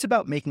 It's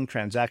about making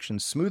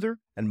transactions smoother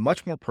and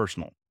much more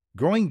personal,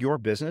 growing your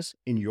business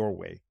in your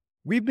way.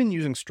 We've been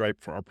using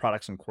Stripe for our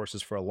products and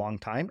courses for a long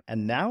time,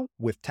 and now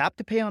with Tap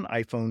to Pay on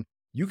iPhone,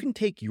 you can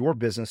take your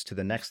business to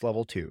the next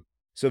level too.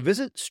 So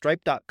visit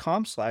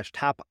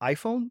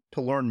stripe.com/tapiphone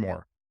to learn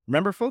more.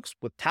 Remember, folks,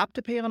 with Tap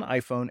to Pay on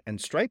iPhone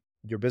and Stripe,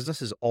 your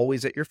business is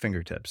always at your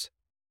fingertips.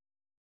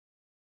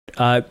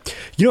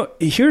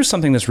 Here's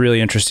something that's really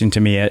interesting to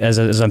me as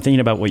I'm thinking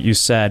about what you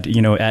said.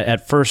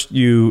 At first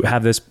you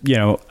have this,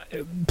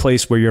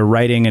 place where you're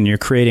writing and you're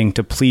creating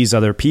to please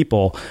other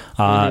people,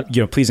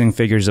 pleasing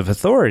figures of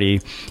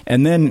authority.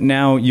 And then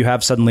now you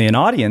have suddenly an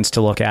audience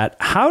to look at.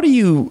 How do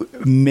you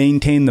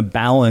maintain the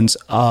balance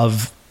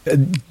of,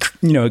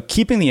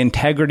 keeping the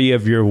integrity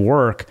of your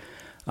work?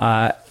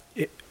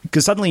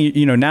 Because suddenly,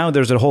 now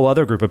there's a whole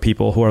other group of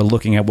people who are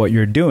looking at what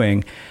you're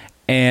doing.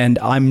 And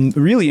I'm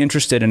really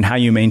interested in how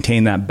you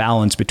maintain that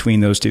balance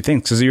between those two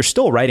things, because you're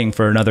still writing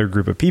for another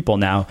group of people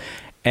now.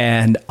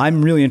 And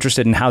I'm really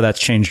interested in how that's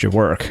changed your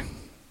work.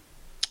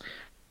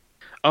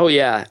 Oh,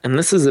 yeah. And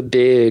this is a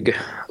big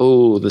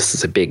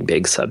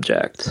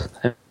subject.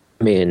 I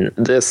mean,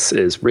 this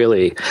is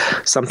really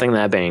something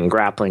that I've been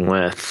grappling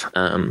with.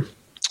 I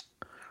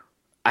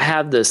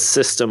have this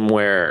system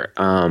where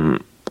I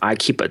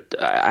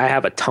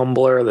have a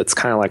Tumblr that's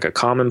kind of like a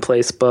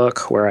commonplace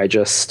book where I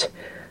just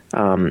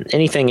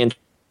anything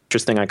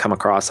thing I come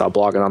across, I'll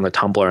blog it on the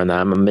Tumblr, and then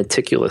I'm a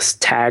meticulous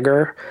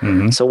tagger.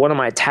 So one of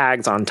my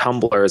tags on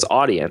Tumblr is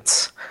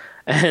audience.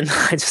 And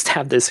I just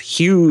have this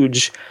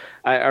huge,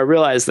 I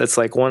realize that's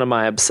like one of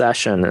my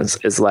obsessions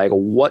is like,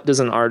 what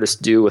does an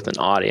artist do with an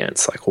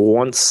audience? Like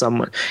once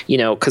someone, you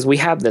know, because we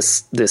have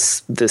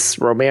this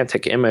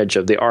romantic image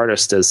of the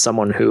artist as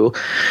someone who,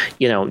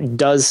 you know,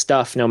 does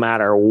stuff no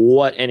matter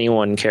what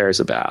anyone cares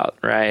about,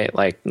 right?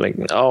 Like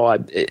oh,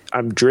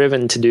 I'm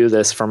driven to do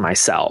this for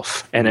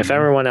myself, and if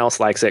everyone else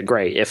likes it,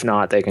 great. If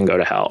not, they can go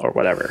to hell or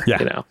whatever, you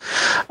know.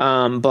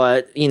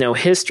 But you know,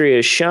 history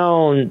has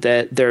shown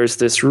that there's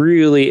this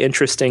really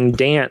interesting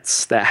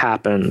dance that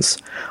happens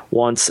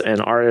once an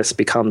artist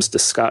becomes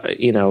discovered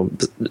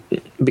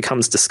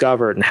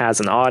and has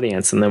an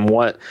audience, and then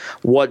what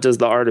does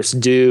the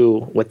artist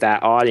do with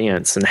that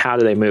audience, and how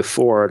do they move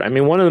forward? I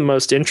mean, one of the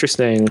most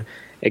interesting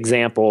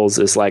examples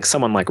is like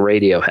someone like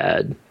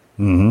Radiohead.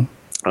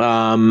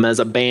 As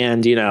a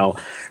band, you know,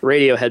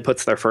 Radiohead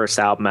puts their first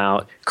album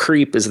out.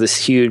 Creep is this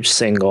huge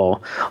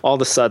single. All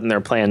of a sudden, they're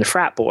playing the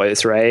frat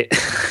boys, right?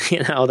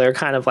 You know, they're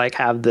kind of like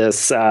have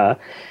this,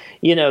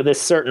 you know,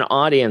 this certain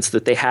audience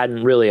that they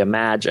hadn't really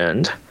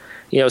imagined.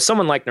 You know,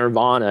 someone like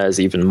Nirvana is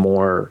even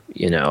more,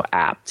 you know,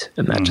 apt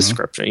in that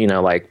description. You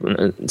know, like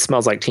It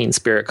Smells Like Teen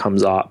Spirit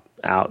comes out,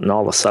 and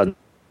all of a sudden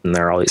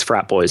there are all these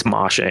frat boys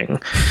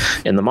moshing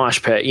in the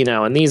mosh pit, you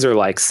know, and these are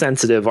like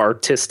sensitive,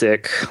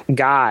 artistic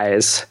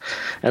guys,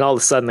 and all of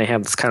a sudden they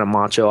have this kind of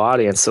macho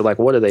audience. So like,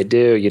 what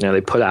do? You know,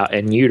 they put out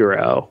In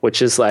Utero,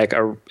 which is like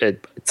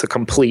it's a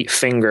complete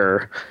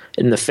finger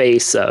in the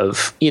face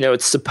of, you know,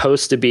 it's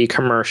supposed to be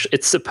commercial.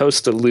 It's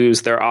supposed to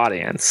lose their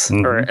audience,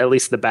 or at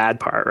least the bad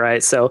part,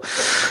 right? So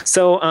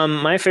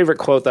my favorite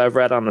quote that I've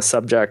read on the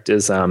subject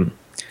is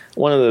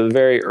one of the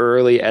very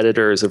early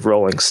editors of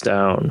Rolling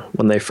Stone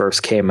when they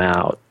first came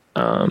out.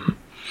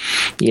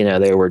 You know,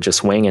 they were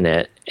just winging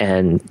it,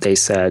 and they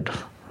said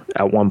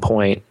at one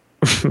point,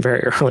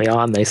 very early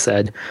on, they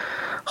said,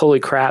 "Holy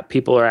crap,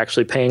 people are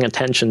actually paying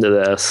attention to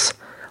this.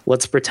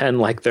 Let's pretend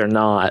like they're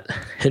not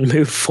and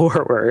move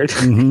forward."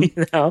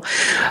 You know,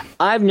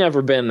 I've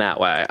never been that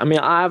way. I mean,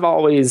 I'm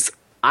always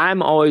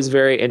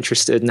very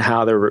interested in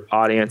how the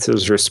audience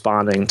is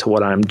responding to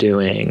what I'm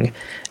doing.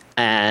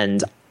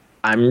 And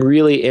I'm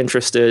really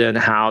interested in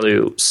how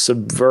to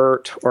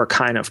subvert or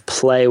kind of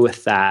play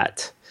with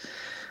that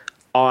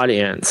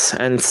audience.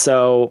 And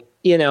so,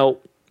 you know,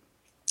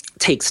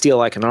 take Steal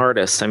Like an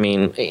Artist. I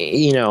mean,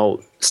 you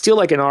know, Steal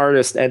Like an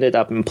Artist ended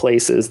up in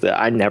places that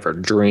I never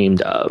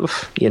dreamed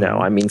of. You know,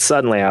 I mean,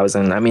 suddenly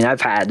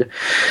I've had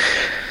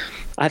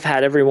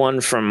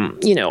everyone from,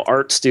 you know,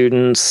 art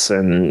students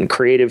and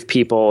creative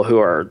people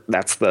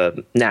that's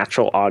the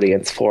natural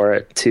audience for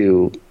it,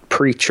 to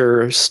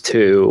preachers,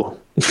 to,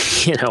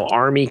 you know,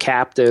 army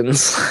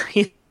captains,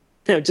 you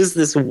know, just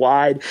this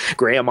wide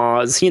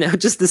grandmas, you know,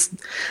 just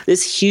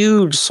this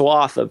huge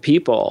swath of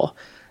people.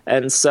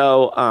 And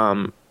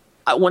so,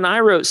 when I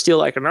wrote Steal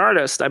Like an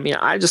Artist, I mean,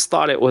 I just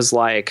thought it was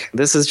like,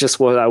 this is just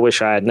what I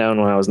wish I had known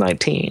when I was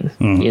 19,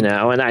 you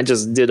know, and I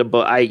just did a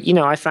book.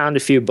 I found a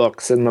few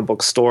books in the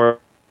bookstore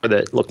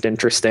that looked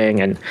interesting,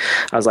 and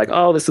I was like,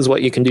 oh, this is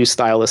what you can do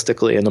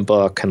stylistically in a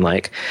book. And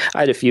like, I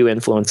had a few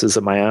influences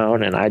of my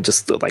own, and I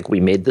just like, we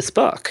made this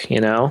book,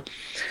 you know.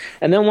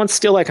 And then once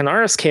Steal Like an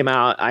Artist came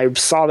out, I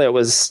saw that it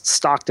was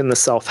stocked in the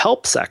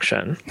self-help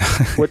section.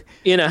 Which,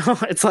 you know,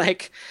 it's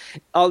like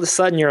all of a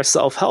sudden you're a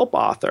self-help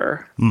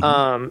author.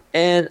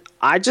 And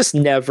I just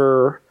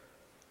never,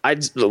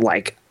 at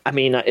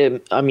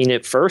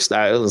first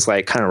I was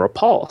like kind of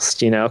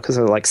repulsed, you know, because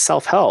I was like,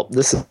 self-help,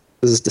 this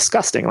is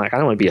disgusting. Like, I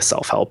don't want to be a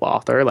self-help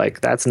author.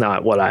 Like, that's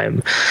not what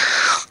I'm,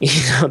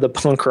 you know, the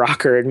punk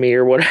rocker in me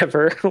or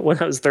whatever when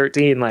I was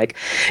 13, like,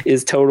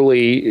 is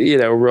totally, you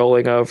know,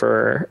 rolling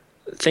over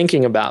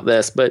thinking about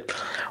this. But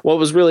what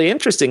was really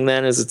interesting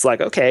then is it's like,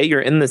 okay,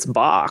 you're in this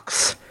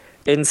box.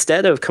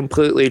 Instead of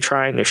completely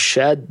trying to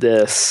shed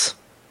this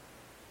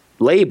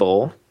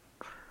label,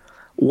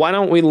 why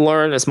don't we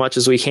learn as much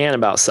as we can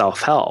about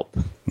self-help?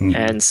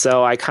 And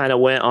so I kind of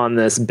went on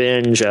this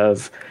binge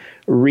of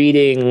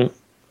reading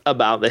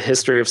about the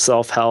history of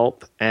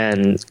self-help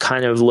and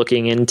kind of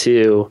looking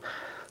into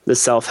the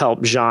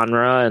self-help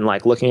genre and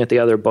like looking at the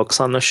other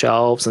books on the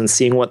shelves and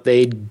seeing what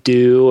they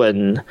do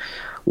and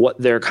what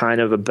they're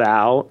kind of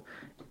about.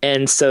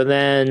 And so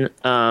then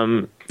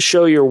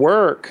Show Your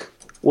Work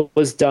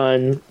was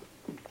done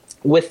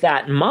with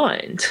that in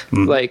mind.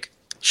 Like,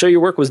 Show Your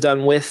Work was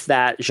done with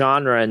that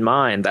genre in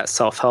mind, that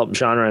self-help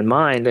genre in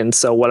mind. And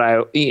so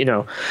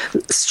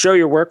Show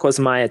Your Work was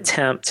my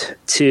attempt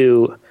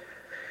to,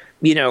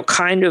 you know,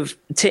 kind of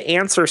to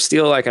answer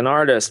Steal Like an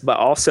Artist, but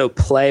also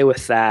play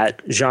with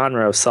that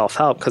genre of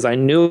self-help, because I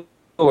knew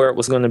where it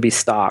was going to be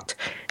stocked,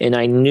 and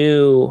I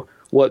knew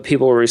what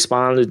people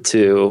responded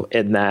to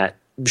in that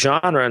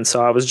genre. And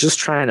so I was just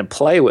trying to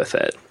play with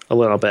it a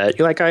little bit.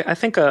 Like, I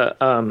think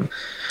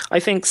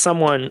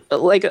someone,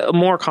 like a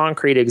more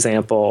concrete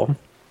example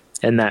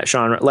in that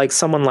genre, like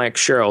someone like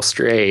Cheryl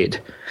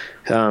Strayed,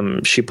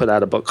 she put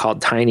out a book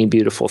called Tiny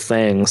Beautiful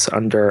Things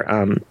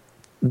under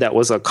that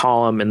was a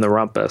column in the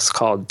Rumpus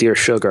called Dear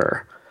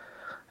Sugar.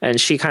 And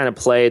she kind of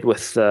played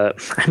with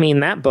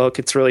that book,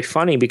 it's really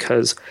funny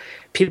because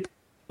people,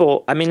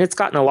 it's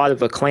gotten a lot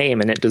of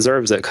acclaim and it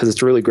deserves it because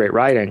it's really great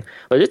writing,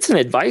 but it's an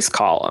advice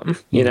column.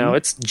 You know,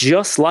 it's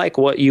just like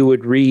what you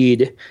would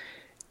read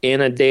in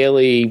a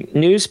daily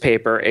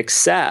newspaper,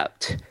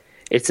 except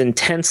it's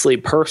intensely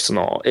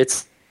personal.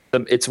 It's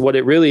what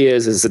it really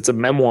is it's a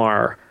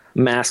memoir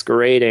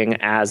masquerading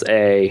as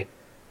an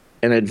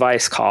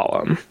advice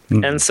column.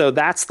 And so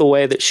that's the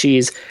way that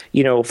she's,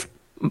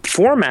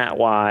 format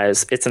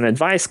wise, it's an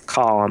advice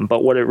column,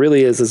 but what it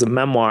really is a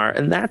memoir.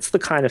 And that's the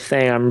kind of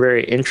thing I'm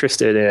very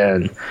interested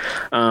in,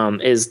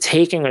 is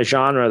taking a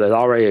genre that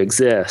already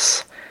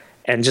exists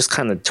and just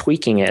kind of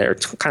tweaking it or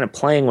kind of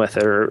playing with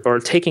it or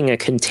taking a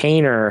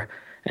container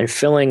and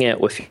filling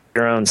it with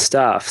your own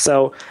stuff.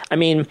 So,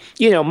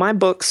 my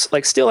books,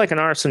 like Steal Like an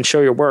Artist and Show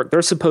Your Work,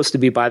 they're supposed to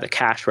be by the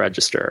cash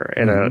register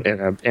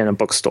in a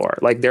bookstore.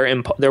 Like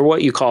they're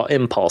what you call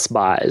impulse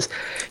buys.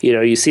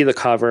 You see the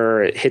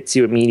cover, it hits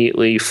you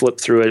immediately, you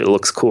flip through it, it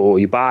looks cool,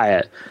 you buy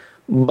it.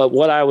 But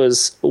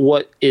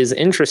what is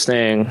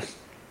interesting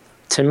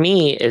to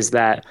me is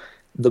that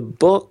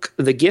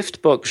the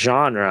gift book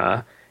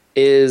genre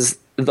is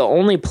the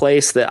only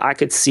place that I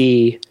could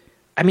see.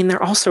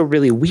 They're also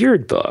really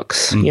weird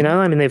books,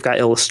 they've got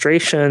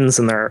illustrations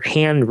and they're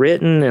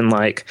handwritten, and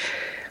like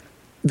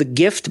the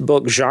gift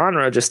book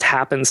genre just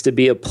happens to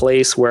be a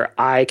place where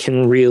I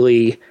can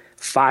really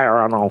fire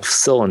on all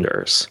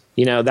cylinders.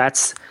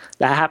 That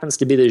happens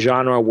to be the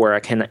genre where I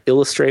can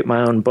illustrate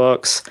my own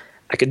books.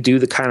 I could do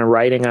the kind of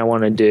writing I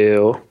want to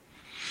do,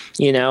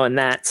 and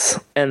that's,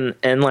 and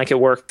like it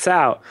works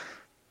out.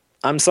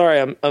 I'm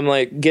sorry, I'm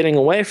like getting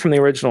away from the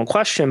original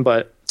question,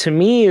 but to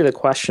me, the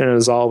question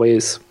is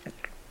always,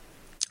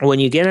 when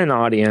you get an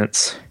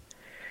audience,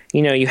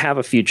 you have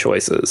a few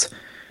choices.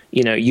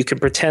 You can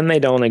pretend they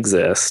don't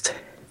exist,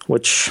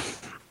 which,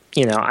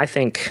 I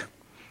think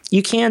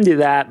you can do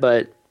that,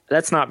 but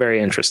that's not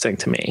very interesting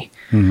to me.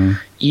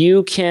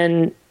 You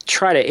can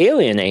try to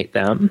alienate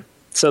them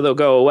so they'll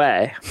go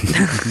away.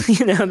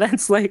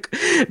 That's like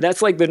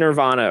the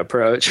Nirvana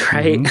approach,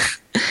 right?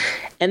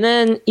 And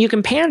then you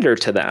can pander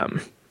to them.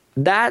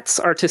 That's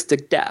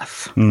artistic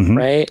death,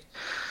 right?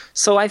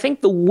 So I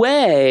think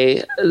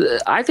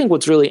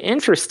what's really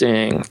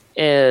interesting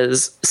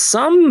is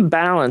some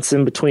balance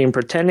in between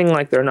pretending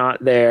like they're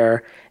not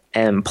there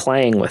and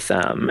playing with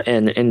them,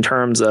 and in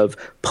terms of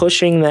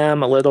pushing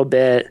them a little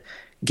bit,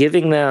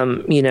 giving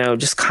them,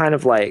 just kind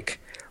of like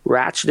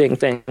ratcheting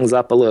things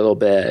up a little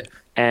bit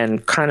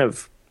and kind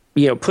of,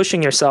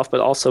 pushing yourself,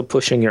 but also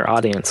pushing your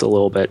audience a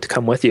little bit to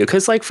come with you.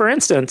 Because like, for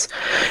instance,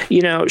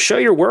 Show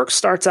Your Work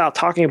starts out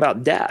talking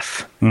about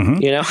death,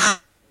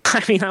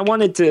 I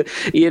wanted to,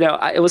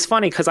 it was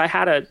funny because I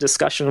had a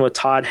discussion with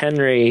Todd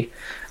Henry,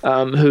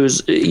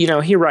 who's,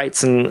 he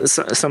writes in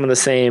some of the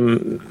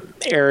same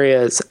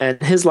areas,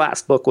 and his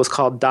last book was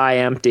called Die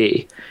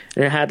Empty.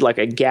 And it had like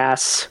a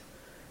gas,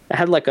 it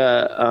had like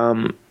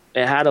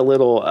it had a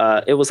little,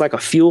 it was like a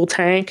fuel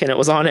tank, and it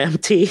was on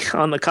empty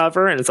on the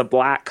cover, and it's a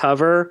black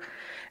cover.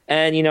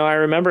 And, I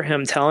remember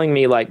him telling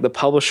me, like, the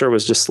publisher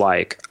was just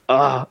like,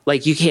 oh,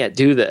 like, you can't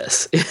do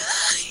this.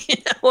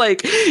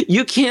 Like,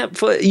 you can't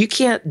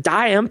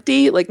die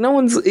empty. Like, no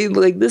one's,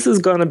 like, this is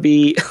going to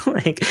be,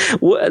 like,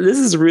 this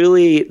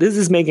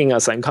is making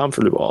us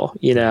uncomfortable,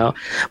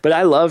 But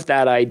I love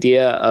that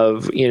idea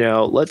of,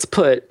 let's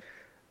put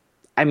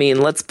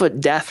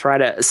death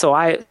right at, so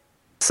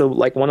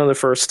like in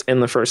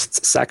the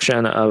first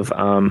section of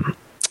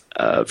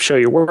Show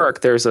Your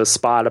Work, there's a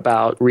spot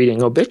about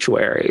reading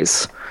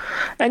obituaries,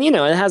 and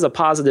it has a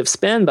positive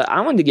spin, but I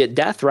wanted to get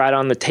death right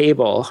on the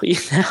table,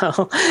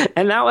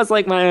 and that was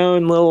like my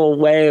own little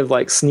way of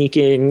like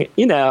sneaking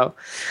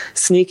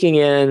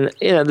in,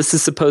 this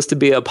is supposed to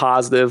be a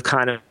positive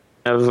kind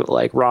of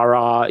like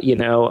rah-rah,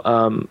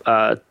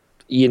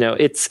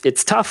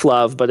 it's tough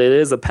love, but it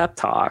is a pep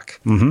talk,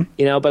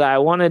 but I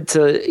wanted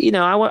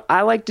to,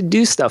 I like to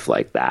do stuff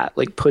like that,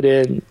 like put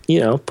in a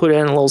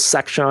little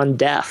section on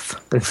death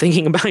and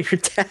thinking about your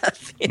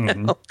death,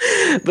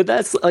 but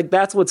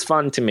that's what's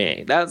fun to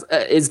me. That's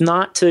is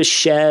not to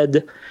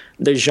shed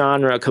the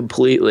genre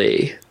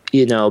completely,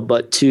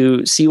 but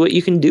to see what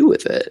you can do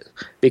with it.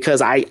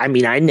 Because I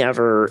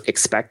never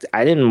expect,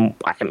 I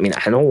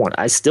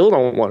still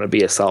don't want to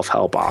be a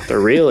self-help author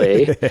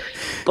really,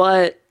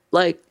 but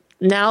like,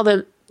 now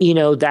that,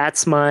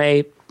 that's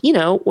my,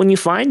 when you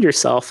find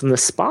yourself in the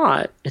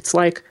spot, it's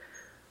like,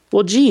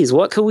 well, geez,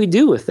 what could we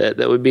do with it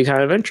that would be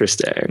kind of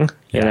interesting,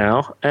 you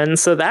know? And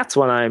so that's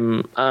what I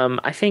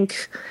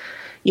think,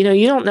 you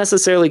don't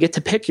necessarily get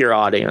to pick your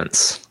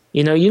audience.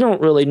 You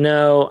don't really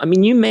know.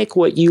 You make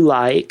what you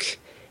like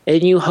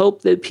and you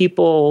hope that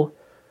people,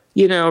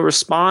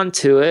 respond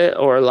to it,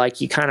 or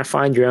like you kind of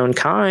find your own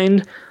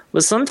kind.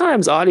 But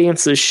sometimes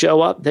audiences show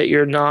up that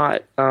you're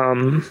not,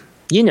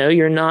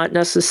 you're not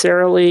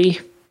necessarily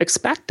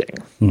expecting.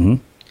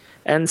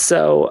 And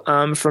so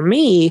for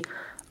me,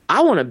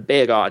 I want a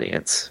big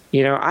audience.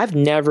 I've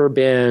never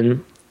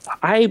been,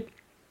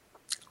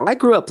 I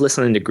grew up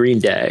listening to Green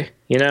Day,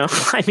 you know?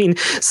 I mean,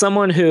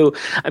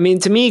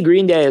 to me,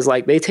 Green Day is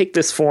like, they take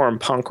this form,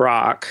 punk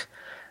rock,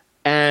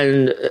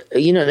 and,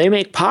 you know, they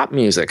make pop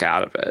music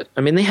out of it.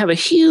 I mean, they have a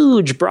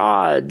huge,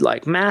 broad,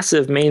 like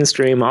massive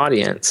mainstream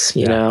audience,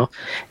 you know?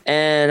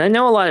 And I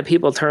know a lot of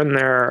people turn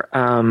their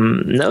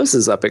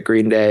noses up at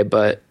Green Day,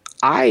 but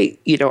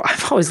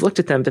I've always looked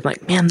at them and been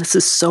like, man, this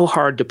is so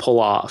hard to pull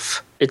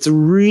off. It's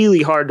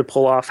really hard to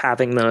pull off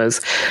having those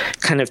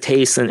kind of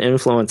tastes and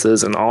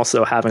influences and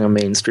also having a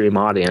mainstream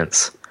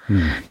audience.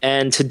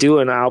 And to do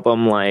an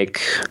album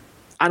like,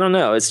 I don't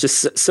know, it's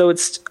just, so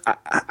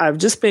I've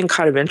just been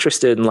kind of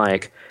interested in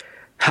like,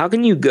 how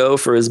can you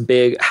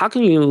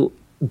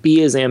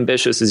be as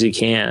ambitious as you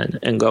can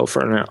and go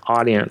for an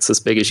audience as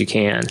big as you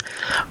can,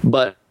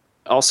 but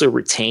also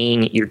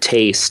retain your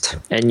taste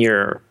and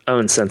your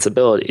own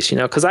sensibilities, you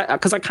know, because I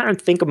kind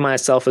of think of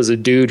myself as a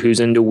dude who's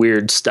into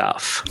weird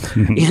stuff,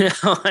 you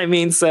know. I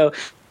mean, so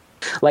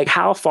like,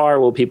 how far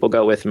will people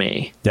go with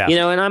me? Yeah. You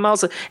know, and I'm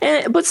also,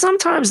 but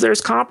sometimes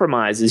there's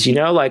compromises, you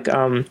know, like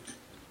I'm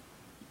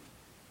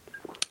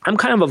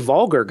kind of a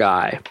vulgar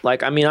guy.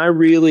 Like, I mean, I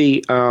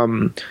really,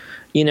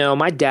 you know,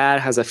 my dad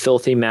has a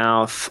filthy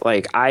mouth.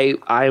 Like I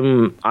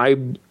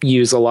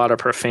use a lot of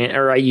profane,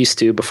 or I used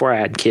to before I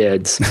had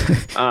kids.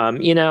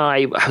 You know,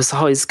 I was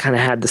always kind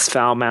of had this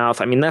foul mouth.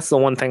 I mean, that's the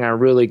one thing I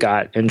really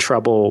got in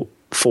trouble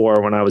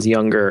for when I was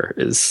younger,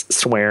 is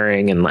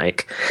swearing and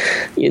like,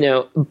 you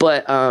know,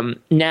 but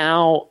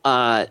now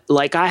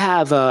like I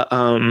have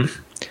I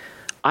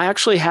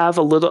actually have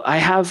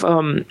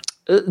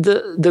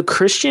the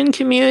Christian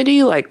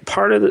community, like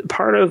part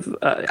of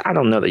I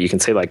don't know that you can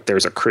say like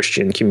there's a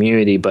Christian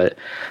community, but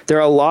there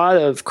are a lot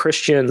of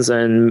Christians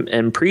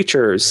and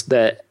preachers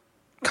that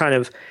kind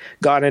of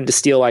got into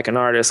Steal Like an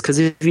Artist. Because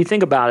if you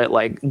think about it,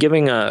 like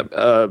giving a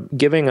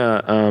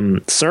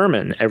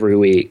sermon every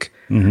week,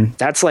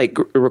 that's like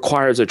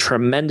requires a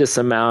tremendous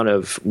amount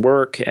of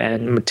work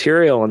and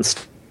material and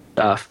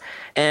stuff.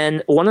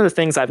 And one of the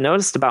things I've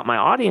noticed about my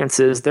audience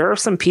is there are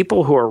some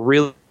people who are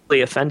really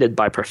offended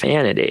by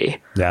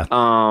profanity. Yeah.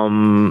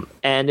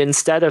 And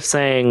instead of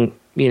saying,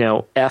 you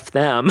know, F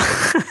them,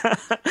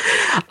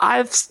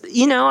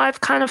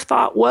 I've kind of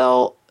thought,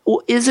 well,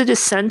 is it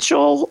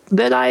essential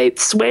that I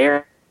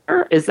swear?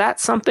 Is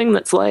that something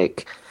that's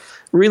like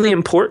really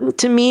important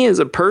to me as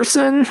a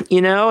person,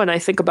 you know? And I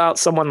think about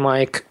someone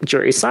like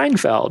Jerry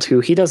Seinfeld,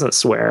 who he doesn't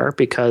swear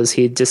because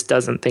he just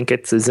doesn't think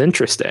it's as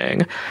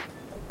interesting.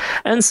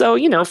 And so,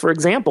 you know, for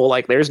example,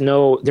 like there's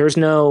no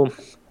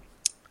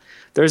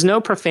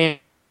profanity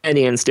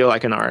in Steal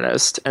Like an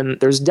Artist, and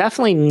there's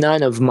definitely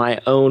none of my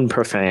own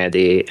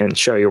profanity in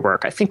Show Your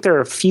Work. I think there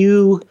are a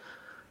few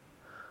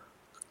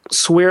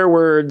swear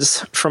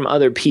words from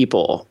other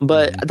people,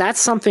 but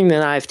that's something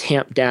that I've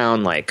tamped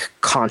down like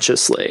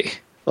consciously.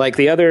 Like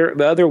the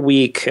other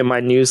week in my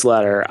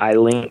newsletter, I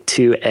linked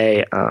to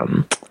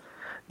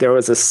there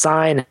was a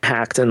sign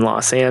hacked in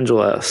Los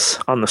Angeles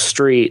on the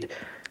street.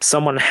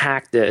 Someone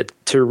hacked it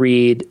to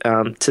read,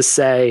 to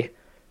say,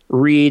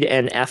 read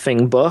an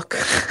effing book.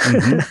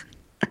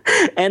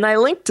 And I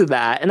linked to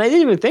that, and I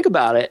didn't even think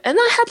about it. And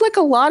I had like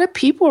a lot of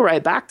people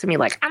write back to me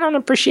like, I don't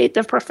appreciate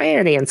the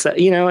profanity. And so,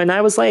 you know, and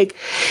I was like,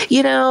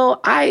 you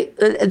know,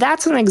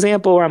 that's an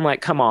example where I'm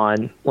like, come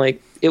on,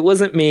 like it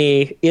wasn't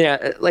me, you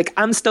know, like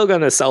I'm still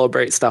going to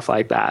celebrate stuff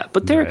like that.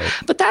 But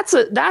but that's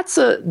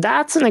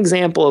an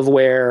example of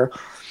where,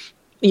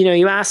 you know,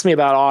 you asked me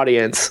about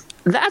audience.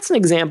 That's an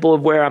example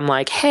of where I'm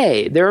like,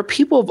 hey, there are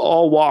people of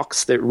all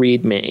walks that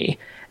read me.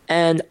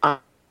 And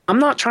I'm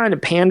not trying to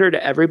pander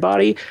to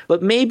everybody,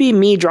 but maybe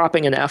me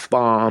dropping an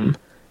F-bomb,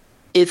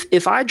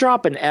 if I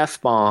drop an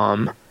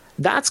F-bomb,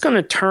 that's going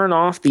to turn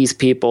off these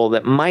people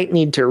that might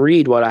need to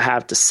read what I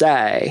have to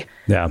say,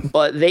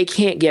 but they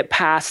can't get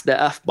past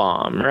the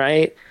F-bomb,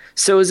 right?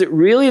 So is it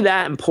really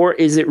that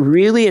important? Is it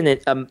really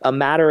a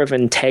matter of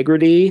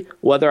integrity,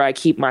 whether I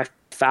keep my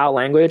foul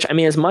language? I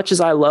mean, as much as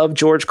I love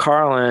George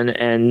Carlin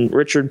and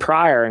Richard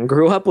Pryor and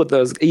grew up with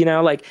those, you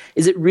know, like,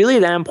 is it really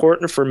that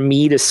important for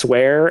me to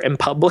swear in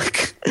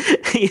public,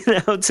 you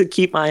know, to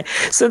keep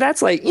so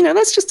that's like, you know,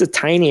 that's just a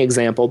tiny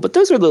example, but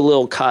those are the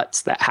little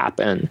cuts that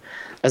happen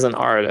as an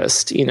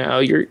artist. You know,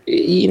 you're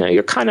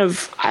kind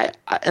of, I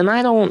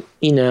don't,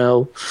 you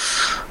know,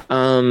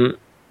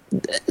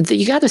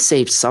 you got to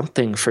save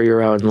something for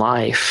your own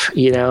life.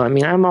 You know, I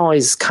mean, I'm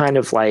always kind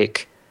of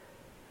like,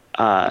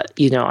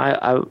 you know,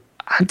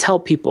 I tell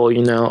people,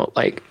 you know,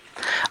 like,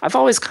 I've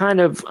always kind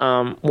of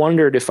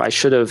wondered if I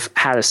should have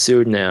had a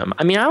pseudonym.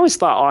 I mean, I always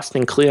thought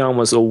Austin Kleon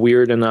was a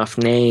weird enough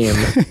name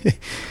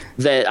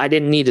that I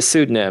didn't need a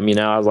pseudonym. You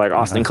know, I was like,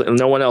 Austin Kleon.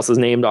 No one else is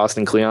named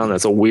Austin Kleon.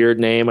 That's a weird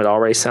name. It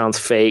already sounds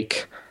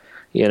fake.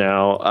 You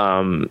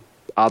know,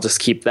 I'll just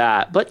keep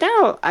that. But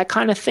now I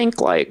kind of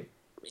think like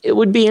it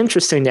would be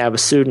interesting to have a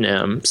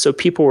pseudonym, so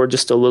people were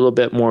just a little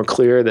bit more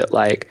clear that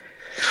like,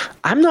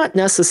 I'm not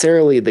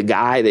necessarily the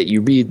guy that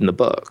you read in the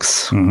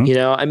books. You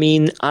know, I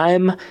mean,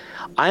 I'm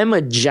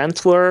a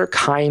gentler,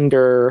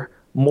 kinder,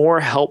 more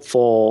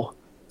helpful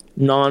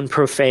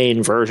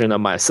non-profane version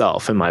of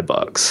myself in my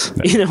books.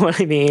 You know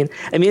what I mean?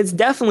 I mean, it's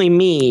definitely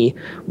me,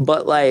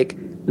 but like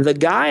the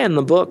guy in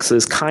the books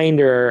is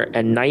kinder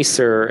and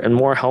nicer and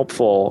more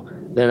helpful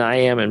than I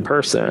am in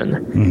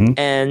person.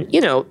 And,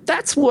 you know,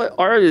 that's what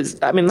art is.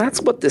 I mean,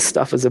 that's what this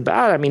stuff is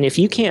about. I mean, if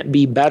you can't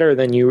be better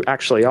than you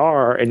actually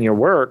are in your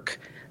work,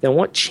 then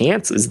what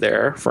chance is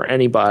there for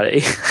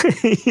anybody?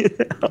 You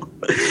know?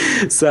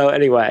 So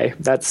anyway,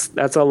 that's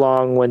a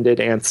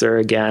long-winded answer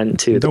again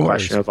to the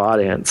question of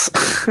audience.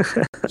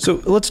 So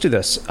let's do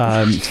this.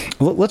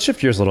 Let's shift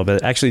gears a little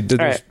bit. Actually,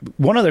 there's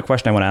one other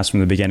question I want to ask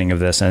from the beginning of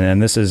this,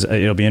 and this is,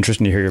 it'll be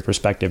interesting to hear your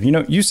perspective. You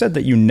know, you said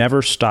that you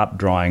never stopped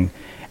drawing,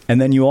 and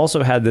then you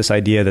also had this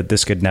idea that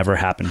this could never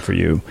happen for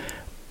you.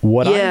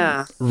 What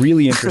I'm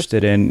really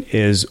interested in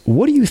is,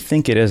 what do you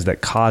think it is that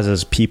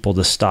causes people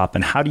to stop,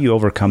 and how do you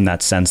overcome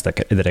that sense that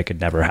it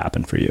could never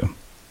happen for you?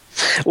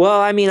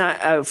 Well, I mean,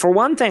 for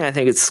one thing, I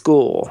think it's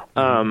school.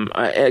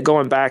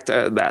 Going back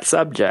to that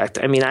subject,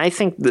 I mean, I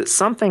think that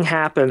something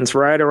happens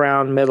right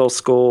around middle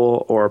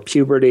school or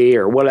puberty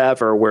or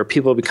whatever where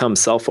people become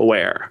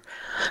self-aware.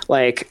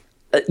 Like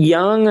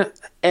young,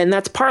 and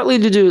that's partly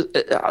to do,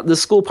 the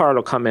school part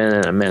will come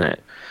in a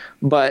minute.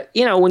 But,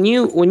 you know, when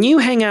you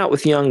hang out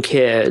with young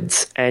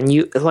kids and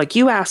you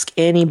ask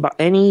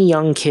any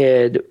young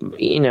kid,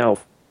 you know,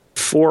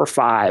 4 or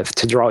 5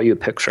 to draw you a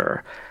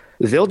picture,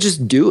 they'll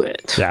just do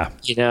it. Yeah.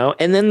 You know,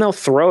 and then they'll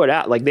throw it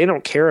out. Like, they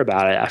don't care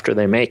about it after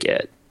they make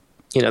it.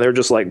 You know, they're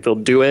just like, they'll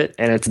do it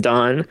and it's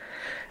done.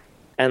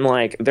 And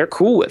like, they're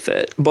cool with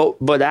it.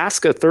 But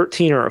ask a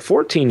 13 or a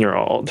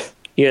 14-year-old,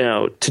 you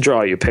know, to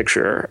draw you a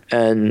picture.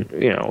 And,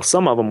 you know,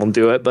 some of them will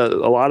do it, but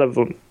a lot of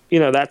them, you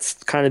know, that's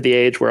kind of the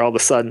age where all of a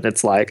sudden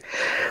it's like,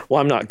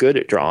 well, I'm not good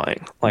at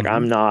drawing. Like,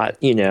 I'm not.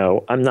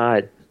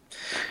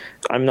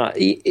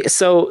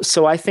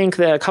 So I think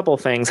that a couple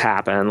of things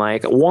happen.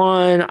 Like,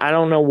 one, I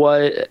don't know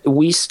what,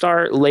 we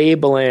start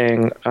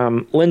labeling,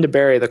 Linda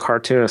Berry, the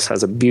cartoonist,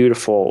 has a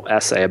beautiful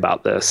essay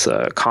about this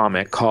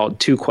comic called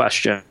 2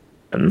 Questions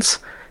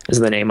is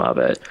the name of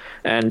it.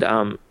 And,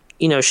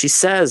 you know, she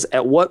says,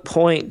 at what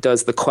point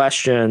does the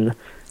question,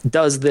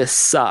 does this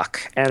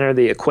suck, enter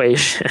the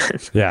equation?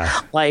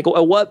 Yeah. Like,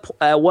 at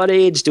what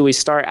age do we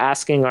start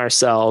asking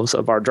ourselves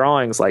of our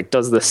drawings, like,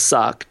 does this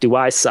suck? Do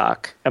I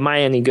suck? Am I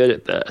any good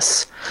at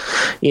this?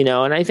 You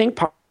know, and I think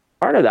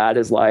part of that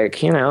is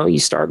like, you know, you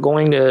start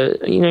going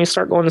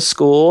to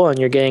school and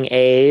you're getting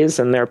A's,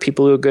 and there are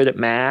people who are good at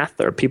math,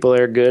 there are people that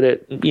are good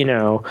at, you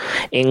know,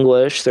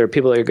 English, there are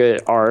people that are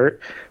good at art.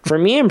 For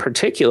me in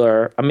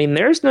particular, I mean,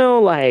 there's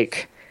no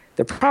like,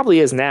 there probably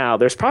is now.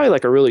 There's probably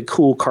like a really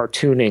cool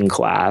cartooning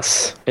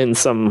class in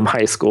some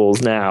high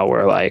schools now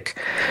where,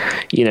 like,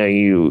 you know,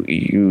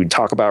 you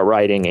talk about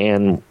writing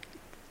and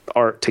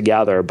art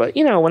together. But,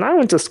 you know, when I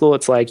went to school,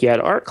 it's like you had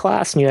art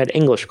class and you had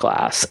English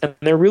class, and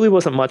there really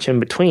wasn't much in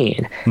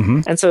between.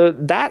 And so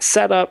that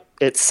set up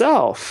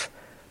itself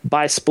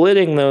by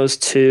splitting those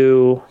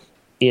two,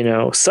 you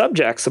know,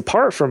 subjects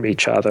apart from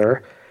each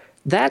other.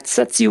 That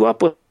sets you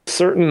up with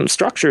certain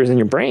structures in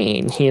your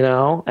brain, you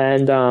know,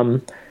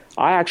 and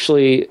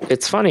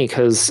it's funny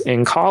because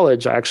in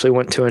college, I actually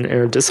went to an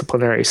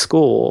interdisciplinary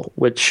school,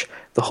 which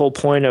the whole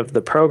point of the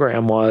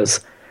program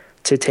was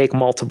to take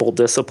multiple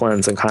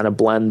disciplines and kind of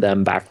blend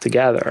them back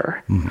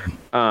together.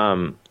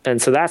 And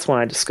so that's when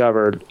I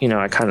discovered, you know,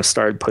 I kind of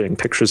started putting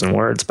pictures and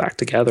words back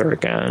together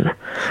again.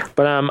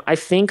 But I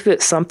think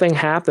that something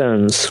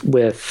happens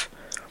with,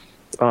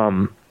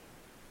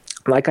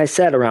 like I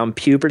said, around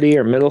puberty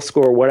or middle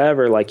school or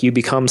whatever, like you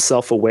become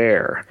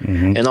self-aware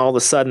and all of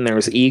a sudden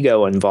there's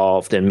ego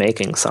involved in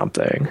making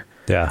something.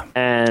 Yeah.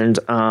 And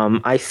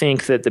I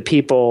think that the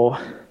people,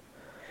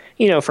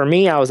 you know, for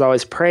me, I was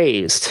always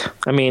praised.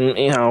 I mean,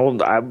 you know,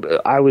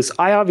 I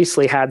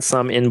obviously had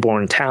some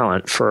inborn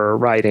talent for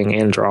writing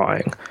and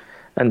drawing.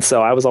 And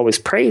so I was always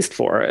praised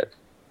for it.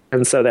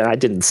 And so then I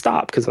didn't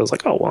stop because I was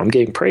like, oh, well, I'm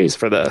getting praise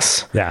for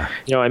this. Yeah.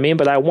 You know what I mean?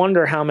 But I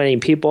wonder how many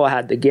people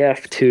had the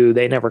gift who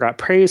they never got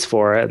praise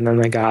for it, and then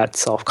they got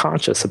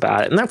self-conscious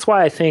about it. And that's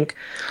why I think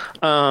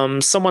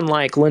someone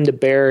like Linda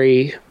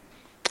Berry,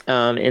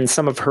 in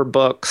some of her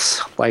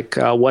books, like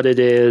What It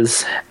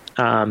Is,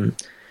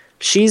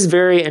 she's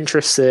very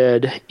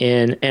interested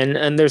in,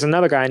 and there's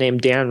another guy named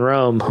Dan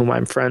Rome, whom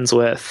I'm friends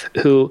with,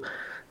 who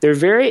they're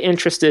very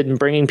interested in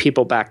bringing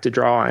people back to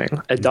drawing,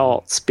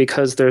 adults,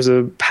 because there's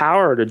a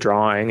power to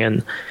drawing,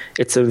 and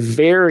it's a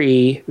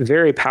very,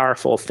 very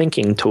powerful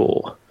thinking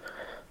tool.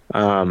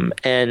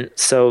 And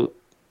so,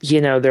 you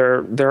know,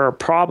 there are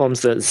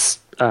problems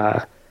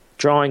that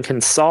drawing can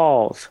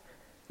solve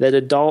that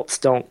adults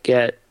don't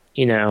get,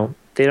 you know,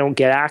 they don't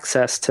get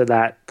access to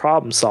that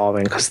problem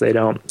solving because they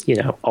don't, you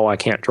know, oh, I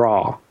can't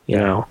draw, you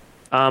know.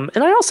 And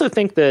I also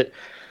think that,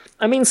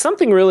 I mean,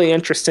 something really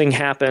interesting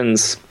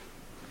happens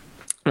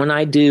when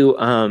I do,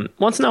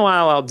 once in a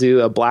while, I'll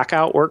do a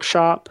blackout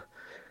workshop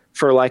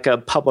for like a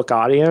public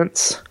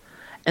audience.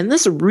 And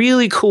this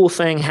really cool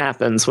thing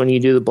happens when you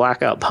do the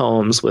blackout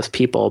poems with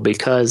people,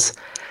 because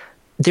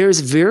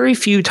there's very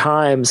few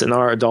times in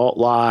our adult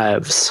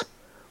lives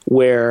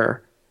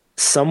where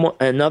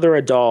another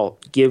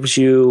adult gives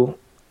you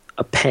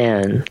a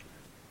pen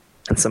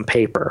and some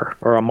paper,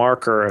 or a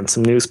marker and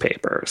some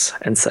newspapers,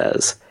 and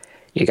says,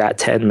 you got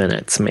 10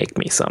 minutes, make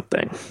me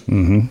something.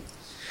 Mm-hmm.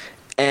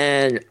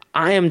 And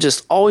I am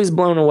just always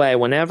blown away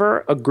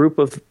whenever a group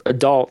of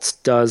adults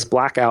does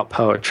blackout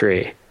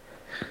poetry.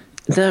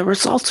 The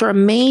results are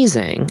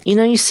amazing.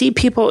 You see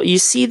people, you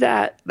see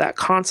that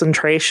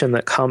concentration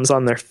that comes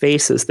on their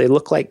faces. They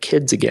look like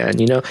kids again.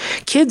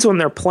 Kids, when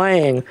they're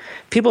playing,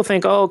 people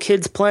think, oh,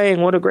 kids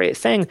playing, what a great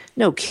thing.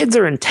 No, kids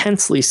are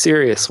intensely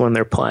serious when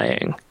they're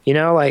playing.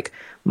 Like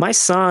my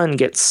son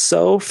gets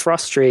so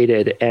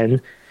frustrated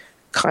and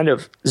kind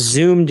of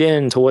zoomed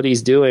into what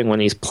he's doing when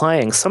he's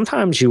playing.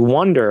 Sometimes you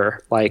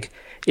wonder, like,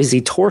 is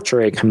he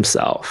torturing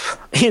himself?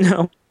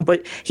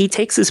 But he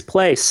takes his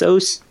play so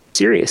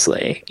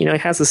seriously. He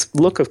has this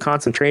look of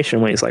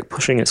concentration when he's like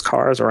pushing his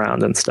cars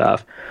around and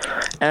stuff.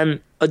 And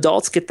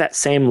adults get that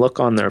same look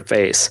on their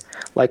face,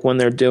 like when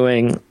they're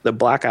doing the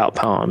blackout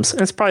poems.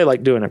 And it's probably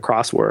like doing a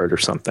crossword or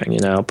something,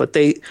 but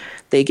they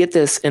get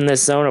this in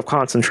this zone of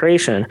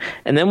concentration.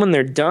 And then when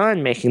they're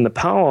done making the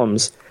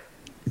poems,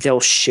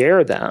 they'll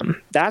share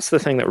them. That's the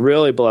thing that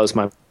really blows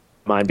my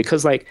mind,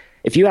 because like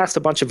if you asked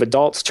a bunch of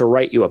adults to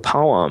write you a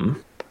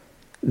poem,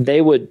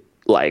 they would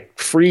like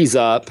freeze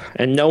up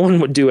and no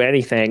one would do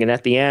anything. And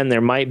at the end,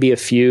 there might be a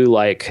few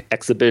like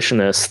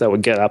exhibitionists that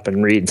would get up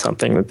and read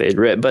something that they'd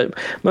written, but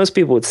most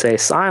people would stay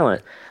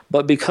silent.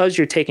 But because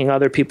you're taking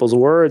other people's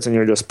words and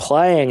you're just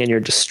playing and you're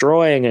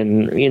destroying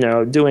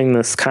and, doing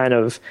this kind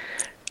of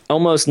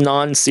almost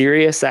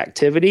non-serious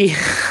activity,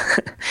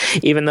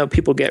 even though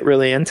people get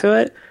really into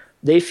it,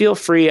 they feel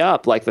free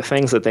up, like the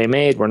things that they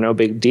made were no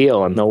big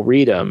deal, and they'll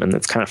read them, and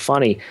it's kind of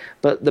funny.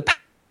 But the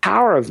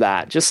power of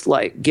that, just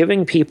like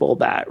giving people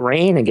that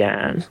reign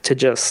again to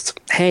just,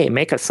 hey,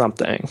 make us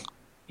something,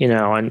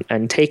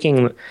 and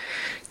taking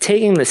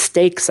the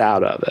stakes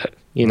out of it,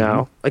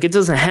 like it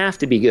doesn't have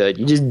to be good.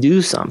 You just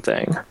do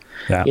something.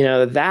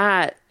 Yeah.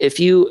 That if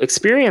you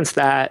experience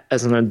that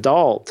as an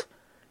adult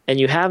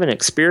and you haven't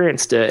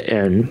experienced it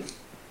in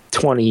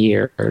 20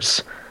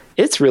 years,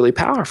 it's really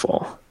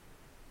powerful.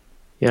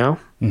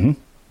 Mm-hmm.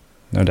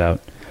 No doubt.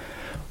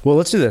 Well,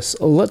 let's do this.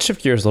 Let's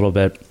shift gears a little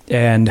bit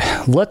and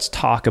let's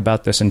talk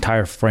about this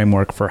entire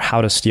framework for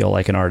how to steal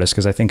like an artist,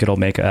 because I think it'll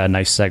make a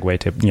nice segue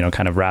to,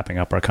 kind of wrapping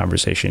up our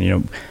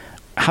conversation.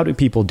 How do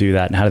people do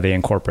that and how do they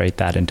incorporate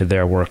that into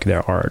their work,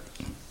 their art?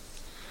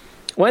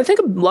 Well, I think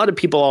a lot of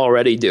people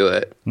already do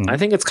it. I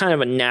think it's kind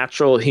of a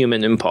natural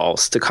human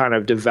impulse to kind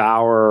of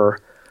devour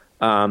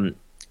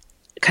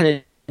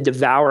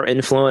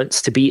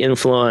influence, to be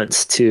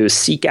influenced, to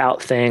seek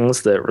out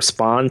things that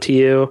respond to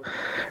you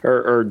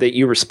or that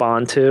you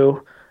respond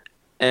to,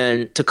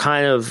 and to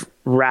kind of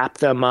wrap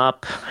them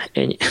up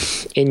in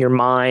your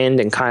mind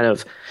and kind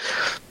of,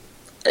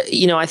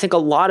 I think a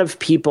lot of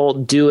people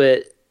do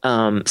it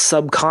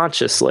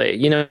subconsciously.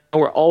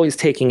 We're always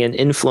taking in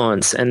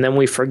influence and then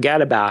we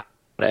forget about it.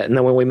 And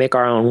then when we make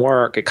our own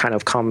work, it kind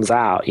of comes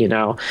out,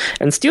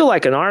 And Steal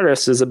Like an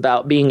Artist is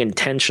about being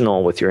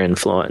intentional with your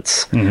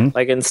influence. Mm-hmm.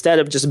 Like instead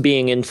of just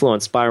being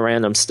influenced by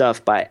random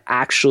stuff, by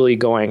actually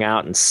going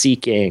out and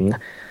seeking,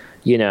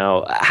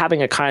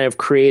 having a kind of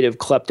creative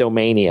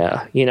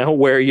kleptomania,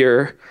 where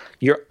you're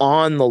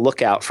on the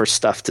lookout for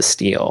stuff to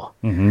steal.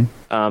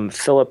 Mm-hmm.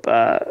 Philip,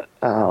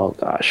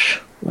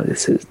 what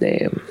is his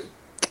name?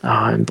 Oh,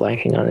 I'm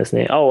blanking on his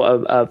name.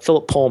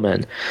 Philip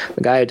Pullman,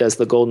 the guy who does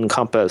The Golden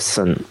Compass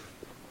and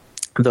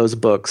those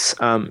books.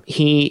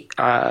 He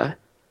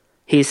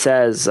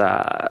says,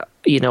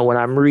 when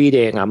I'm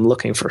reading, I'm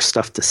looking for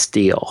stuff to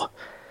steal.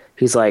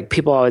 He's like,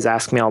 people always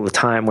ask me all the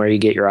time where you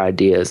get your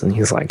ideas. And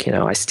he's like,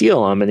 I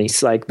steal them. And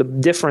he's like, the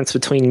difference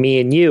between me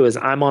and you is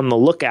I'm on the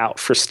lookout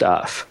for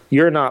stuff.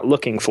 You're not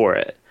looking for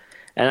it.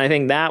 And I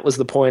think that was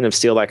the point of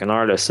Steal Like an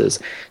Artist, is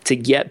to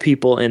get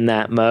people in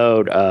that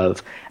mode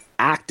of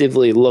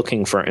actively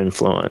looking for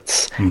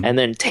influence, and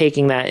then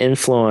taking that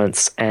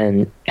influence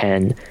and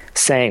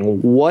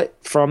saying, what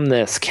from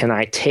this can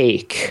I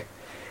take?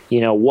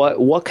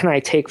 What can I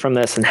take from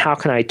this, and how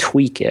can I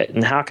tweak it,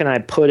 and how can I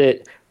put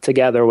it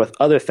together with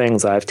other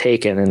things I've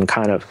taken and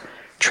kind of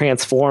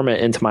transform it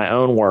into my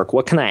own work?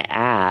 What can I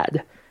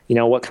add?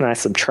 What can I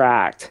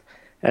subtract?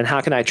 And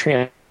how can I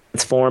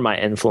transform my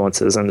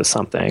influences into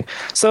something?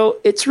 So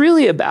it's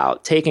really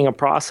about taking a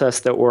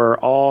process that we're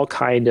all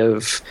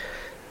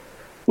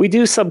we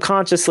do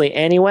subconsciously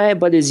anyway,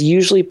 but is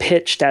usually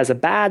pitched as a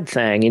bad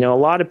thing. A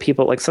lot of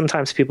people, like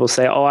sometimes people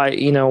say,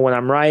 when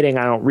I'm writing,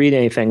 I don't read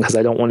anything because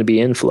I don't want to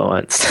be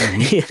influenced,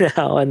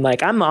 and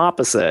like, I'm the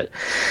opposite.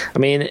 I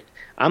mean,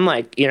 I'm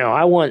like,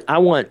 I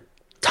want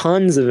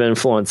tons of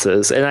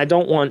influences, and I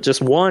don't want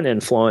just one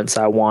influence.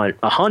 I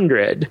want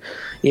 100,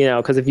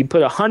 because if you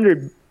put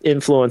 100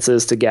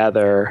 influences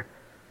together,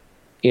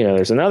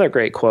 there's another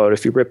great quote: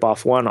 if you rip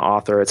off one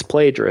author, it's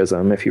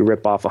plagiarism. If you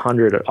rip off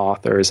 100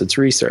 authors, it's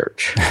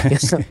research.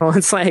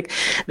 It's like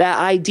that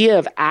idea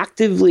of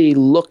actively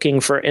looking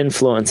for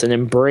influence and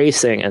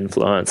embracing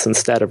influence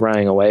instead of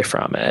running away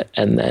from it,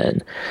 and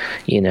then,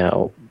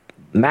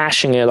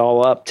 mashing it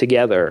all up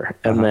together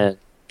and then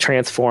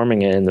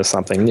transforming it into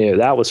something new.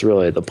 That was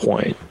really the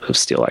point of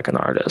Steal Like an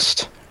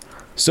Artist.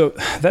 So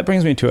that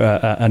brings me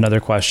to another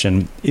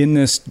question. In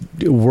this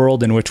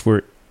world in which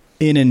we're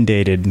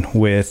inundated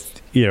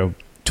with,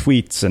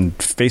 tweets and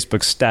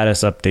Facebook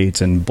status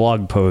updates and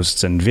blog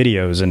posts and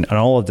videos and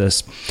all of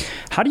this,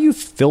 how do you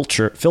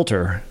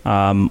filter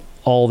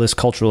all this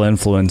cultural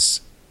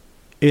influence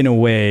in a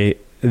way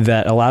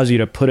that allows you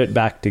to put it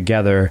back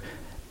together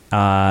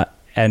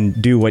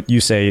and do what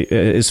you say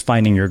is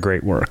finding your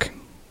great work?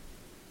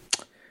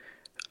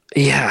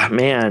 Yeah,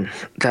 man,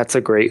 that's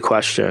a great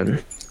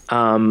question.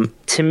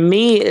 To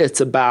me, it's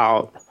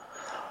about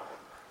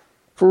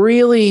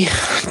really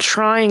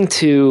trying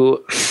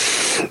to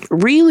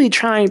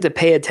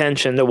pay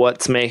attention to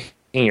what's making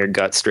your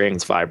gut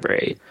strings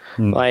vibrate.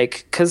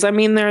 Like, because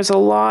there's a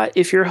lot,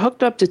 if you're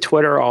hooked up to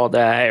Twitter all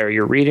day or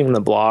you're reading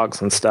the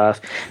blogs and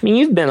stuff,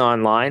 you've been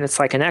online, it's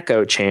like an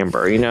echo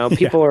chamber,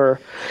 people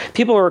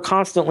are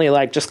constantly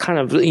like just kind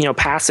of,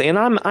 passing, and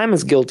I'm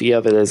as guilty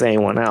of it as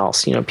anyone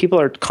else. People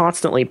are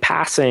constantly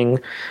passing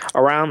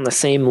around the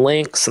same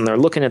links and they're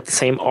looking at the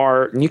same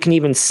art, and you can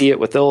even see it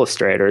with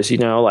illustrators,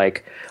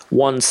 like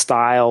one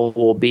style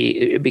will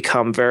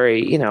become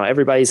very,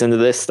 everybody's into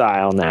this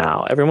style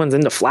now. Everyone's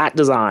into flat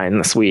design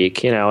this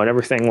week, and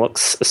everything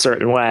looks a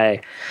certain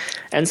way.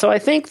 And so I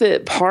think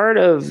that part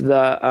of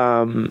the,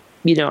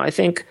 I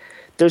think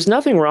there's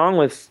nothing wrong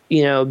with,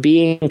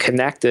 being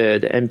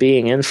connected and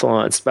being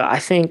influenced. But I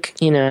think,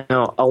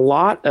 a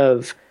lot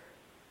of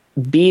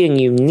being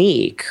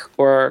unique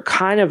or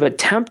kind of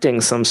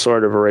attempting some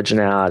sort of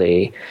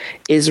originality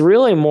is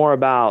really more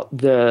about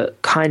the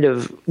kind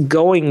of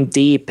going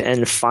deep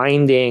and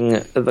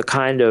finding the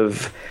kind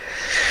of,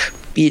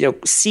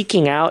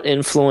 seeking out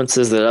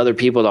influences that other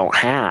people don't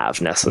have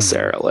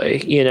necessarily,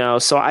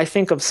 So I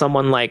think of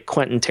someone like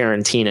Quentin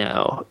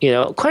Tarantino.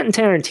 Quentin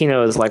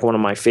Tarantino is like one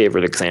of my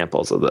favorite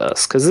examples of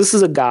this, because this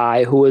is a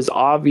guy who has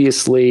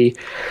obviously,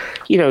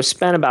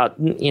 spent about,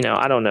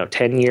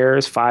 10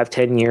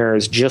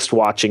 years just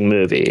watching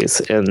movies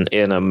in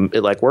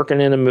like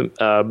working in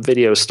a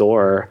video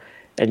store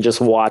and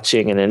just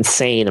watching an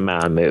insane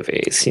amount of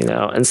movies,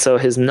 And so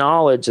his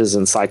knowledge is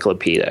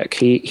encyclopedic.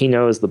 He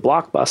knows the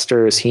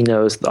blockbusters, he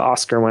knows the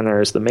Oscar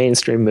winners, the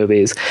mainstream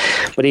movies,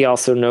 but he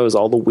also knows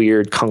all the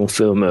weird kung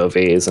fu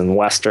movies and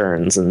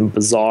westerns and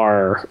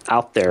bizarre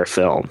out there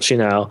films,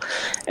 And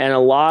a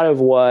lot of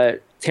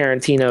what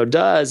Tarantino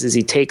does is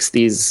he takes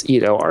these,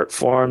 art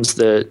forms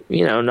that,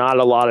 not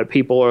a lot of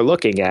people are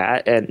looking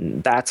at.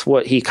 And that's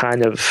what he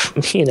kind of,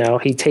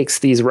 he takes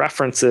these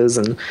references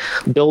and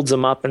builds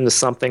them up into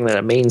something that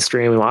a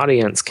mainstream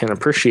audience can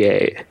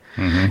appreciate,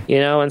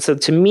 And so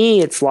to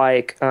me, it's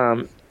like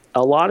a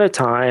lot of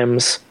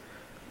times,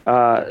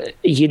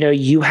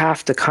 you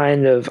have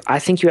to I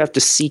think you have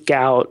to seek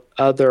out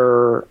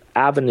other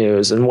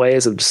avenues and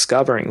ways of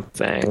discovering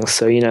things.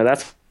 So,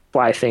 that's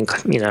why I think,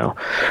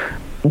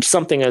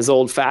 something as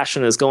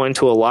old-fashioned as going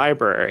to a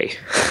library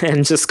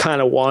and just kind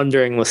of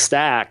wandering the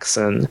stacks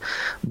and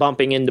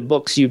bumping into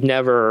books you'd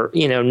never,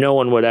 no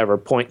one would ever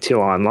point to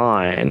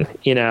online,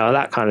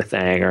 that kind of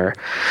thing, or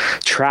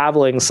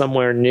traveling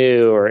somewhere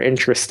new or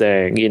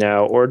interesting,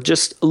 or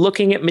just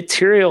looking at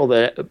material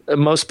that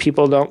most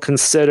people don't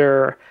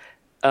consider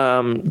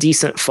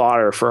decent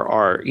fodder for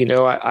art.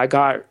 I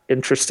got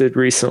interested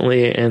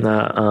recently in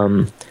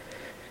a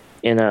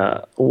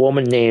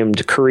woman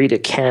named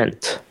Karita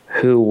Kent,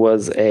 who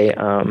was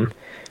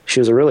she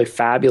was a really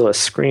fabulous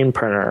screen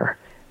printer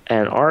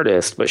and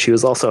artist, but she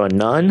was also a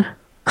nun.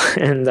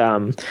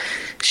 And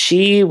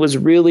she was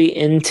really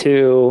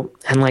into,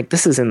 and like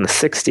this is in the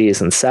 60s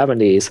and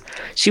 70s,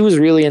 she was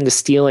really into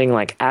stealing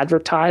like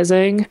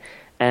advertising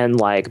and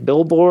like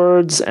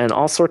billboards and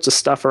all sorts of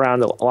stuff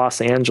around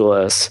Los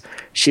Angeles.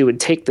 She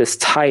would take this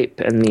type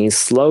and these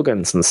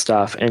slogans and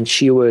stuff, and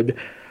she would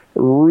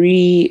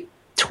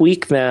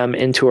tweak them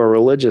into a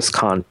religious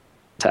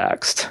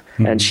context.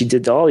 And she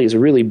did all these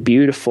really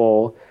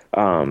beautiful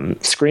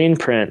screen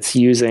prints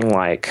using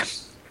like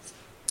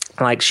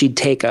she'd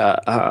take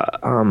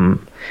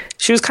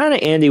she was kind of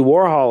Andy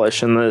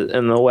Warholish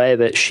in the way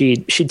that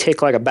she'd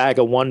take like a bag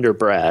of Wonder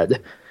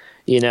Bread,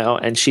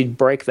 and she'd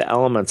break the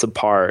elements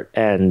apart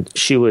and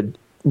she would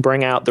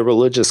bring out the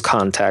religious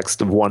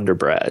context of Wonder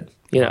Bread.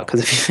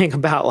 Because if you think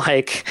about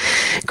like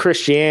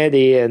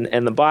Christianity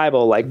and the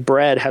Bible, like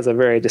bread has a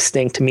very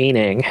distinct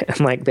meaning, and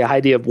like the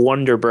idea of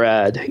Wonder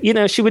Bread,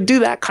 she would do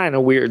that kind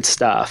of weird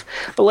stuff.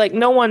 But like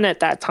no one at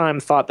that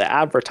time thought that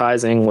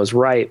advertising was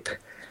ripe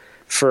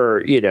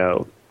for,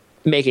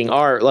 making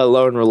art, let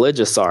alone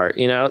religious art,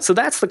 So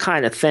that's the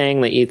kind of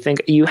thing that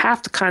you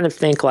have to kind of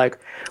think like,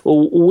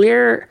 well,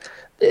 where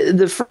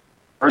the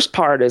first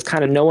part is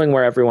kind of knowing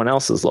where everyone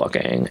else is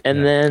looking,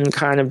 and then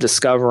kind of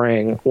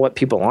discovering what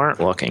people aren't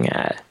looking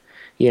at,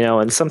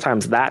 and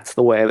sometimes that's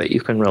the way that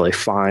you can really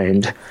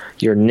find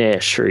your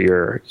niche or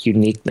your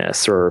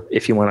uniqueness, or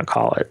if you want to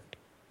call it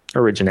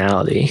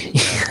originality.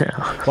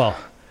 Well,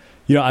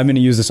 I'm going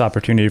to use this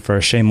opportunity for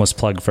a shameless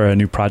plug for a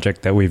new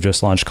project that we've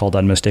just launched called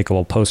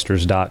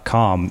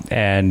unmistakableposters.com.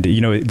 And,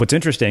 what's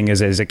interesting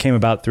is it came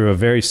about through a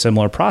very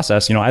similar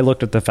process. I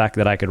looked at the fact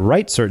that I could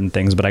write certain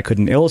things, but I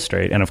couldn't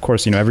illustrate. And of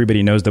course,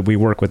 everybody knows that we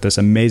work with this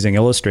amazing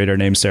illustrator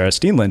named Sarah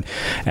Steenland.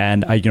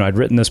 And I'd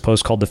written this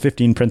post called The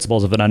 15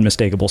 Principles of an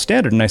Unmistakable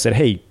Standard. And I said,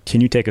 hey, can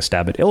you take a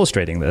stab at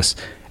illustrating this?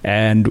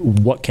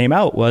 And what came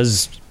out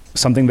was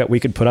something that we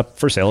could put up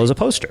for sale as a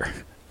poster.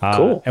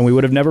 Cool. And we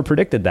would have never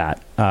predicted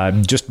that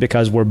just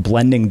because we're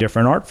blending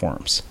different art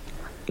forms.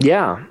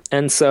 Yeah.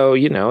 And so,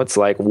 it's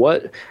like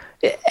what,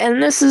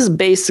 and this is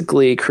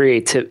basically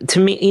creative to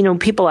me.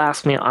 People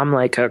ask me, I'm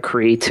like a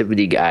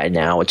creativity guy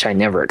now, which I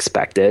never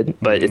expected,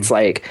 but it's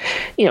like,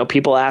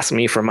 people ask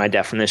me for my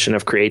definition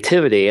of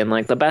creativity. And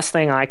like the best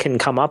thing I can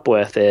come up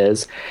with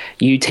is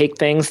you take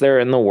things that are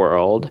in the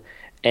world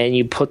and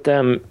you put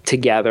them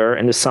together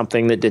into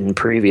something that didn't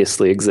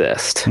previously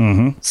exist.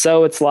 Mm-hmm.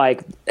 So it's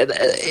like,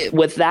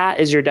 with that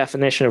as your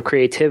definition of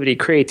creativity,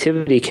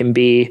 creativity can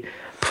be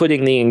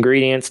putting the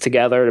ingredients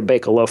together to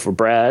bake a loaf of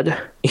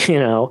bread.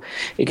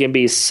 It can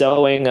be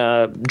sewing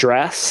a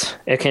dress.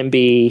 It can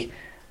be,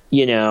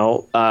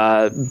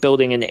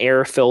 building an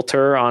air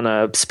filter on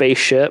a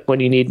spaceship when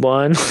you need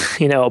one,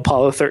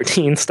 Apollo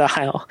 13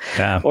 style.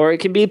 Yeah. Or it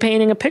can be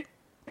painting a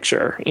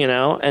picture,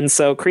 And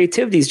so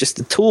creativity is just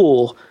a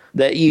tool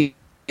that you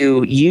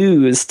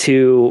use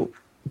to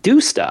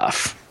do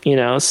stuff,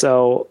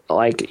 so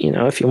like,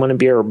 if you want to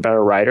be a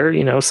better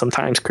writer,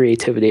 sometimes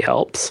creativity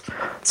helps,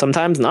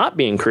 sometimes not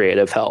being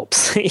creative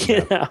helps,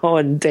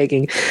 and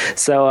taking,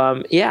 so,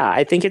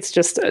 I think it's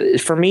just,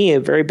 for me, a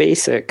very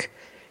basic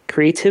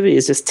creativity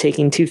is just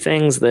taking two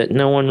things that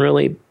no one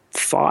really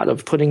thought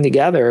of putting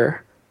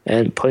together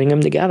and putting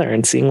them together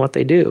and seeing what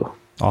they do.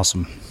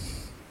 Awesome.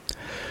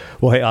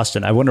 Well, hey,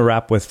 Austin, I want to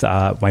wrap with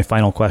my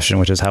final question,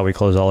 which is how we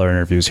close all our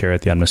interviews here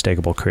at The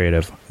Unmistakable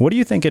Creative. What do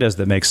you think it is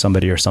that makes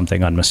somebody or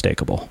something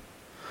unmistakable?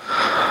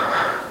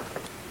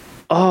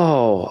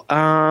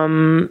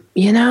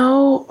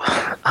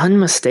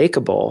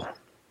 Unmistakable.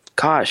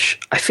 Gosh,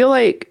 I feel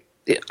like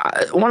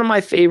one of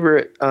my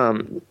favorite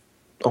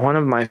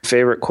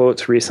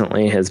quotes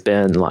recently has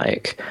been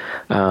like,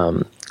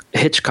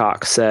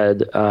 Hitchcock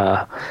said,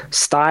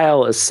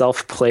 style is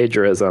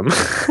self-plagiarism.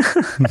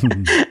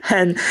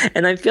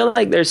 And I feel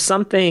like there's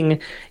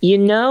something,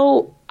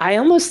 I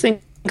almost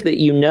think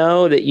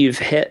that that you've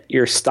hit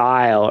your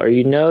style, or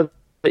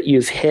that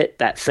you've hit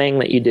that thing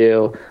that you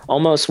do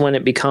almost when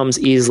it becomes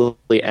easily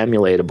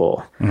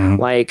emulatable. Mm-hmm.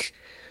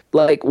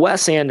 Like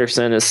Wes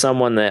Anderson is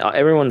someone that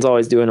everyone's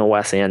always doing a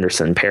Wes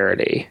Anderson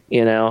parody,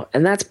 and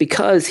that's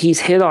because he's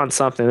hit on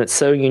something that's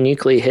so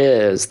uniquely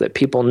his that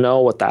people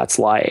know what that's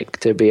like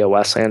to be a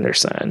Wes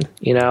Anderson,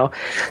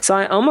 So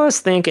I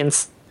almost think in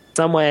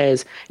some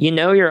ways,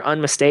 you're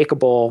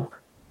unmistakable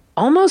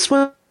almost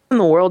when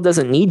the world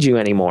doesn't need you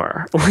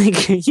anymore.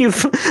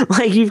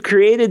 You've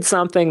created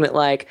something that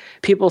like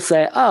people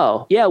say,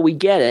 oh yeah, we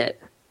get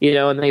it,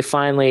 and they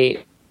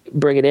finally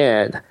bring it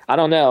in. I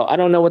don't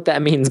know what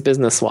that means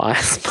business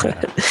wise,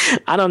 but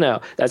I don't know.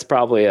 That's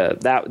probably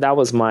that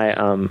was my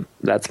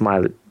that's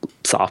my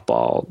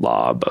softball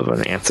lob of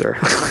an answer.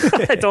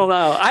 I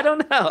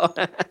don't know.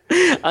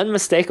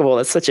 Unmistakable.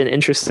 That's such an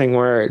interesting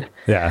word.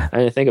 Yeah. I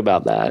didn't think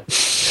about that.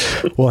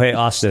 Well, hey,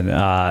 Austin,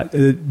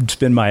 it's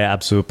been my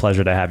absolute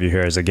pleasure to have you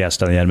here as a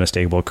guest on The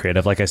Unmistakable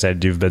Creative. Like I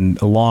said, you've been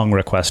long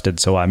requested,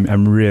 so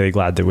I'm really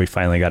glad that we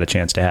finally got a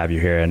chance to have you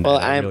here, and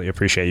I really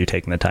appreciate you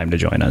taking the time to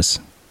join us.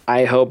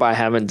 I hope I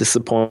haven't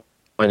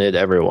disappointed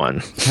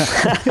everyone.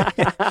 No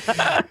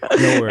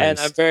worries.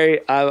 And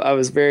I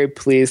was very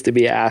pleased to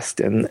be asked,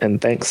 and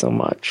thanks so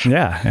much.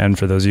 Yeah, and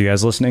for those of you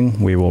guys listening,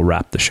 we will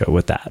wrap the show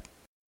with that.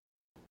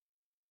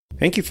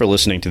 Thank you for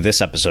listening to this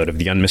episode of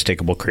the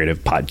Unmistakable Creative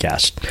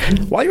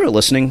Podcast. While you were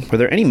listening, were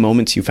there any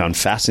moments you found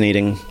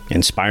fascinating,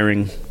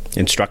 inspiring,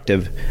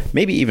 instructive,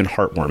 maybe even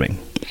heartwarming?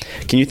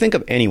 Can you think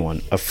of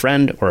anyone, a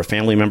friend or a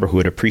family member who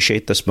would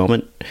appreciate this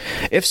moment?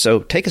 If so,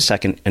 take a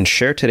second and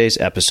share today's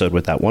episode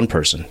with that one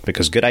person,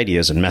 because good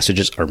ideas and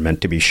messages are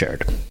meant to be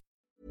shared.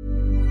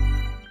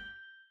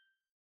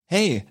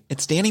 Hey,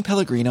 it's Danny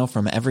Pellegrino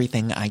from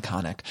Everything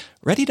Iconic.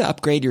 Ready to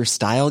upgrade your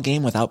style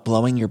game without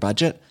blowing your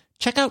budget?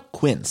 Check out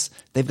Quince.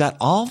 They've got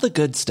all the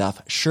good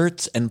stuff,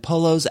 shirts and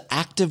polos,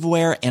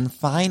 activewear, and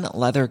fine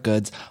leather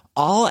goods,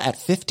 all at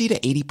 50 to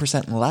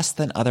 80% less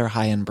than other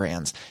high-end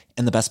brands.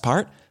 And the best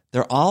part?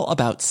 They're all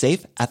about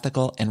safe,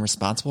 ethical, and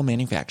responsible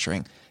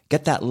manufacturing.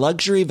 Get that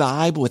luxury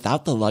vibe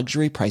without the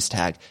luxury price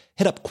tag.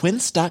 Hit up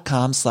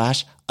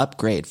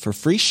quince.com/upgrade for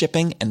free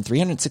shipping and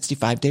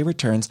 365-day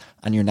returns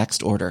on your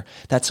next order.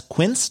 That's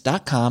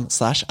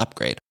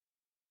quince.com/upgrade.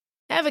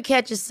 Ever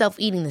catch yourself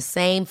eating the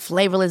same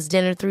flavorless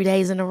dinner 3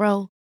 days in a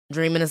row?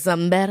 Dreaming of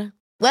something better?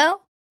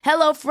 Well,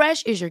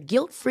 HelloFresh is your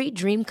guilt-free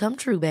dream come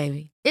true,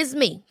 baby. It's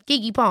me,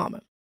 Keke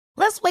Palmer.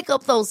 Let's wake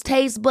up those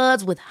taste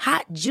buds with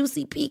hot,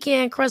 juicy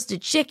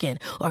pecan-crusted chicken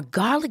or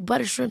garlic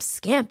butter shrimp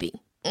scampi.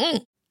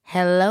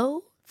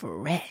 Hello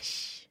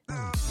Fresh.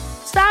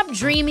 Stop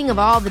dreaming of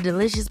all the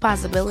delicious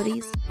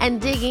possibilities and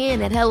dig in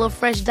at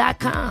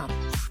HelloFresh.com.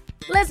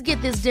 Let's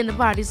get this dinner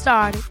party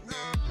started.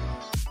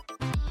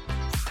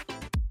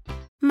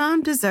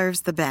 Mom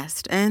deserves the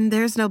best, and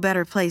there's no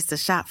better place to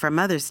shop for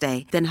Mother's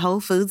Day than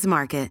Whole Foods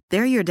Market.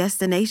 They're your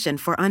destination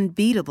for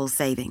unbeatable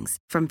savings,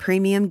 from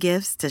premium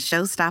gifts to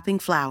show-stopping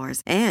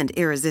flowers and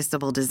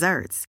irresistible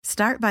desserts.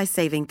 Start by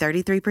saving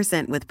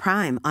 33% with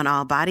Prime on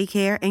all body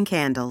care and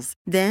candles.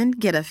 Then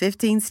get a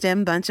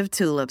 15-stem bunch of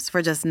tulips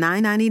for just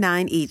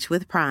 $9.99 each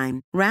with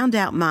Prime. Round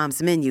out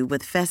Mom's menu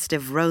with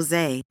festive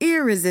rosé,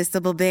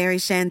 irresistible berry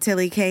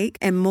chantilly cake,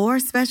 and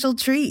more special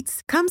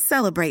treats. Come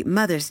celebrate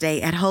Mother's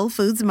Day at Whole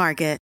Foods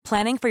Market.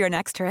 Planning for your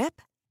next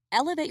trip?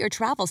 Elevate your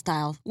travel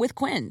style with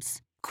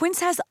Quince. Quince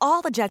has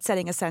all the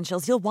jet-setting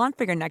essentials you'll want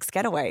for your next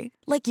getaway,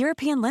 like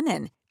European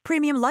linen,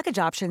 premium luggage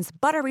options,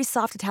 buttery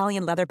soft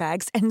Italian leather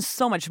bags, and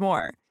so much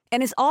more.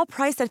 And is all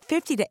priced at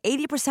 50 to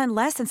 80%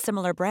 less than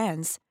similar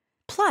brands.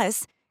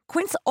 Plus,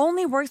 Quince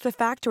only works with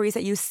factories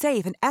that use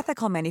safe and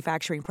ethical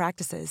manufacturing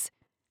practices.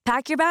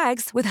 Pack your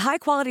bags with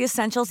high-quality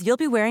essentials you'll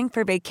be wearing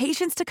for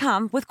vacations to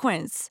come with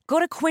Quince. Go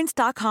to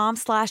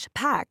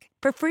quince.com/pack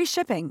for free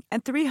shipping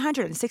and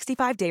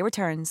 365-day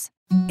returns.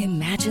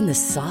 Imagine the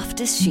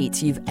softest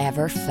sheets you've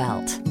ever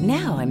felt.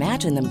 Now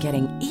imagine them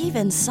getting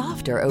even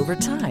softer over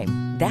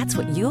time. That's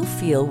what you'll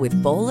feel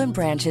with Boll &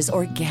 Branch's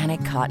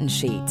organic cotton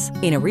sheets.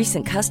 In a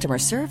recent customer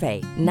survey,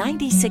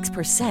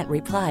 96%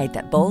 replied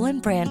that Boll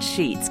 & Branch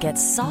sheets get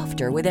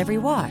softer with every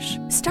wash.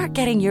 Start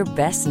getting your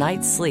best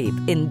night's sleep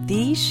in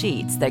these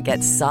sheets that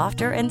get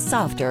softer and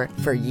softer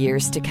for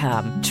years to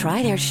come.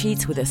 Try their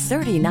sheets with a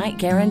 30-night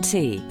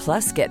guarantee.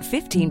 Plus, get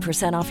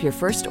 15% off your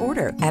first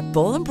order at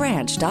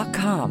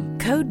bollandbranch.com.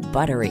 Code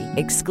BUTTERY.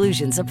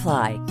 Exclusions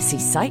apply. See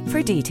site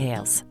for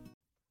details.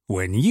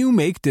 When you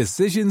make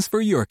decisions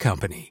for your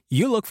company,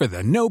 you look for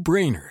the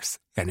no-brainers.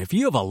 And if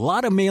you have a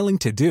lot of mailing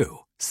to do,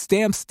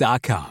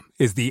 Stamps.com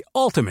is the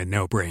ultimate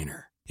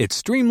no-brainer. It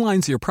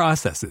streamlines your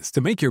processes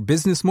to make your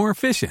business more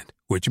efficient,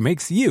 which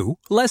makes you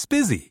less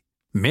busy.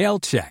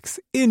 Mail checks,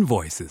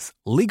 invoices,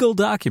 legal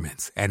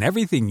documents, and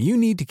everything you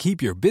need to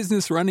keep your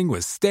business running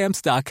with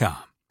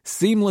Stamps.com.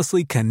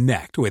 Seamlessly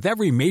connect with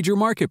every major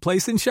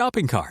marketplace and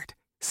shopping cart.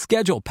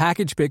 Schedule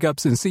package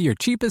pickups and see your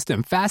cheapest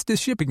and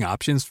fastest shipping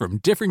options from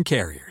different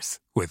carriers,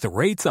 with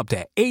rates up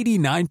to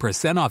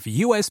 89% off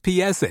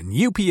USPS and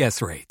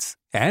UPS rates.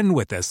 And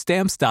with the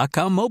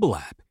Stamps.com mobile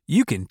app,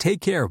 you can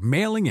take care of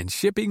mailing and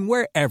shipping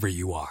wherever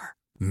you are.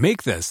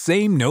 Make the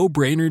same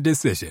no-brainer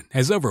decision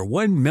as over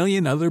 1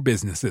 million other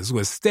businesses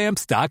with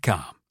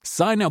Stamps.com.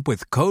 Sign up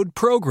with code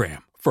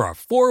PROGRAM for a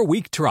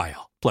 4-week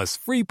trial, plus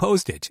free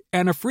postage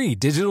and a free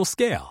digital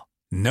scale.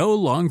 No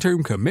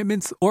long-term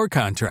commitments or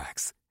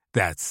contracts.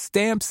 That's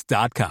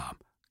Stamps.com.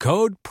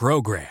 Code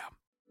PROGRAM.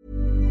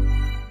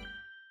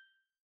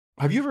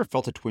 Have you ever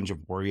felt a twinge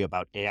of worry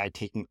about AI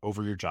taking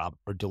over your job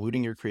or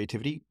diluting your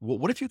creativity? Well,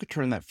 what if you could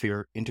turn that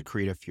fear into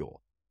creative fuel?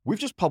 We've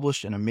just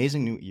published an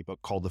amazing new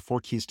ebook called The 4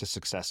 Keys to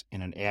Success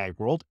in an AI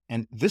World,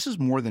 and this is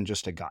more than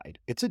just a guide.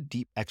 It's a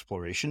deep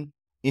exploration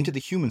into the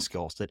human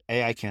skills that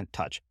AI can't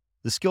touch,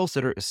 the skills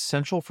that are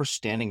essential for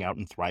standing out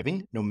and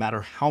thriving, no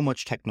matter how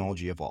much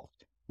technology evolves.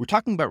 We're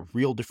talking about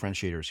real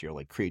differentiators here,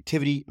 like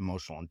creativity,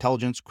 emotional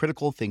intelligence,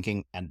 critical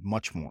thinking, and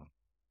much more.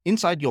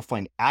 Inside, you'll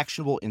find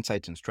actionable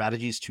insights and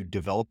strategies to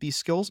develop these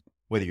skills,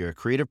 whether you're a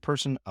creative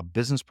person, a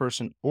business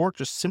person, or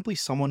just simply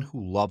someone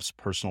who loves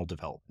personal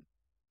development.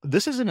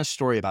 This isn't a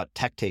story about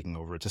tech taking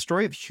over. It's a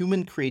story of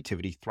human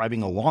creativity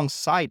thriving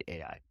alongside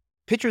AI.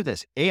 Picture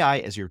this, AI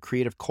as your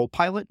creative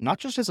co-pilot, not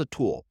just as a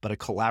tool, but a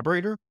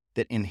collaborator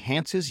that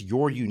enhances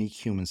your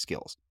unique human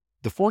skills.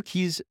 The 4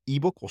 Keys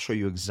ebook will show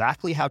you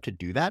exactly how to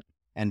do that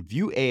and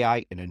view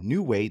AI in a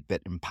new way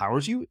that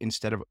empowers you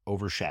instead of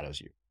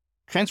overshadows you.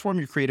 Transform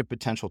your creative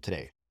potential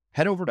today.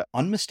 Head over to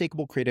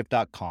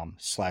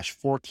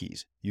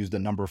unmistakablecreative.com/4keys. Use the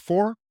number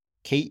 4,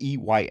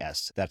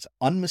 KEYS. That's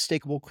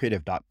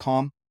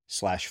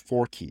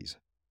unmistakablecreative.com/4keys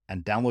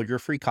and download your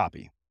free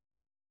copy.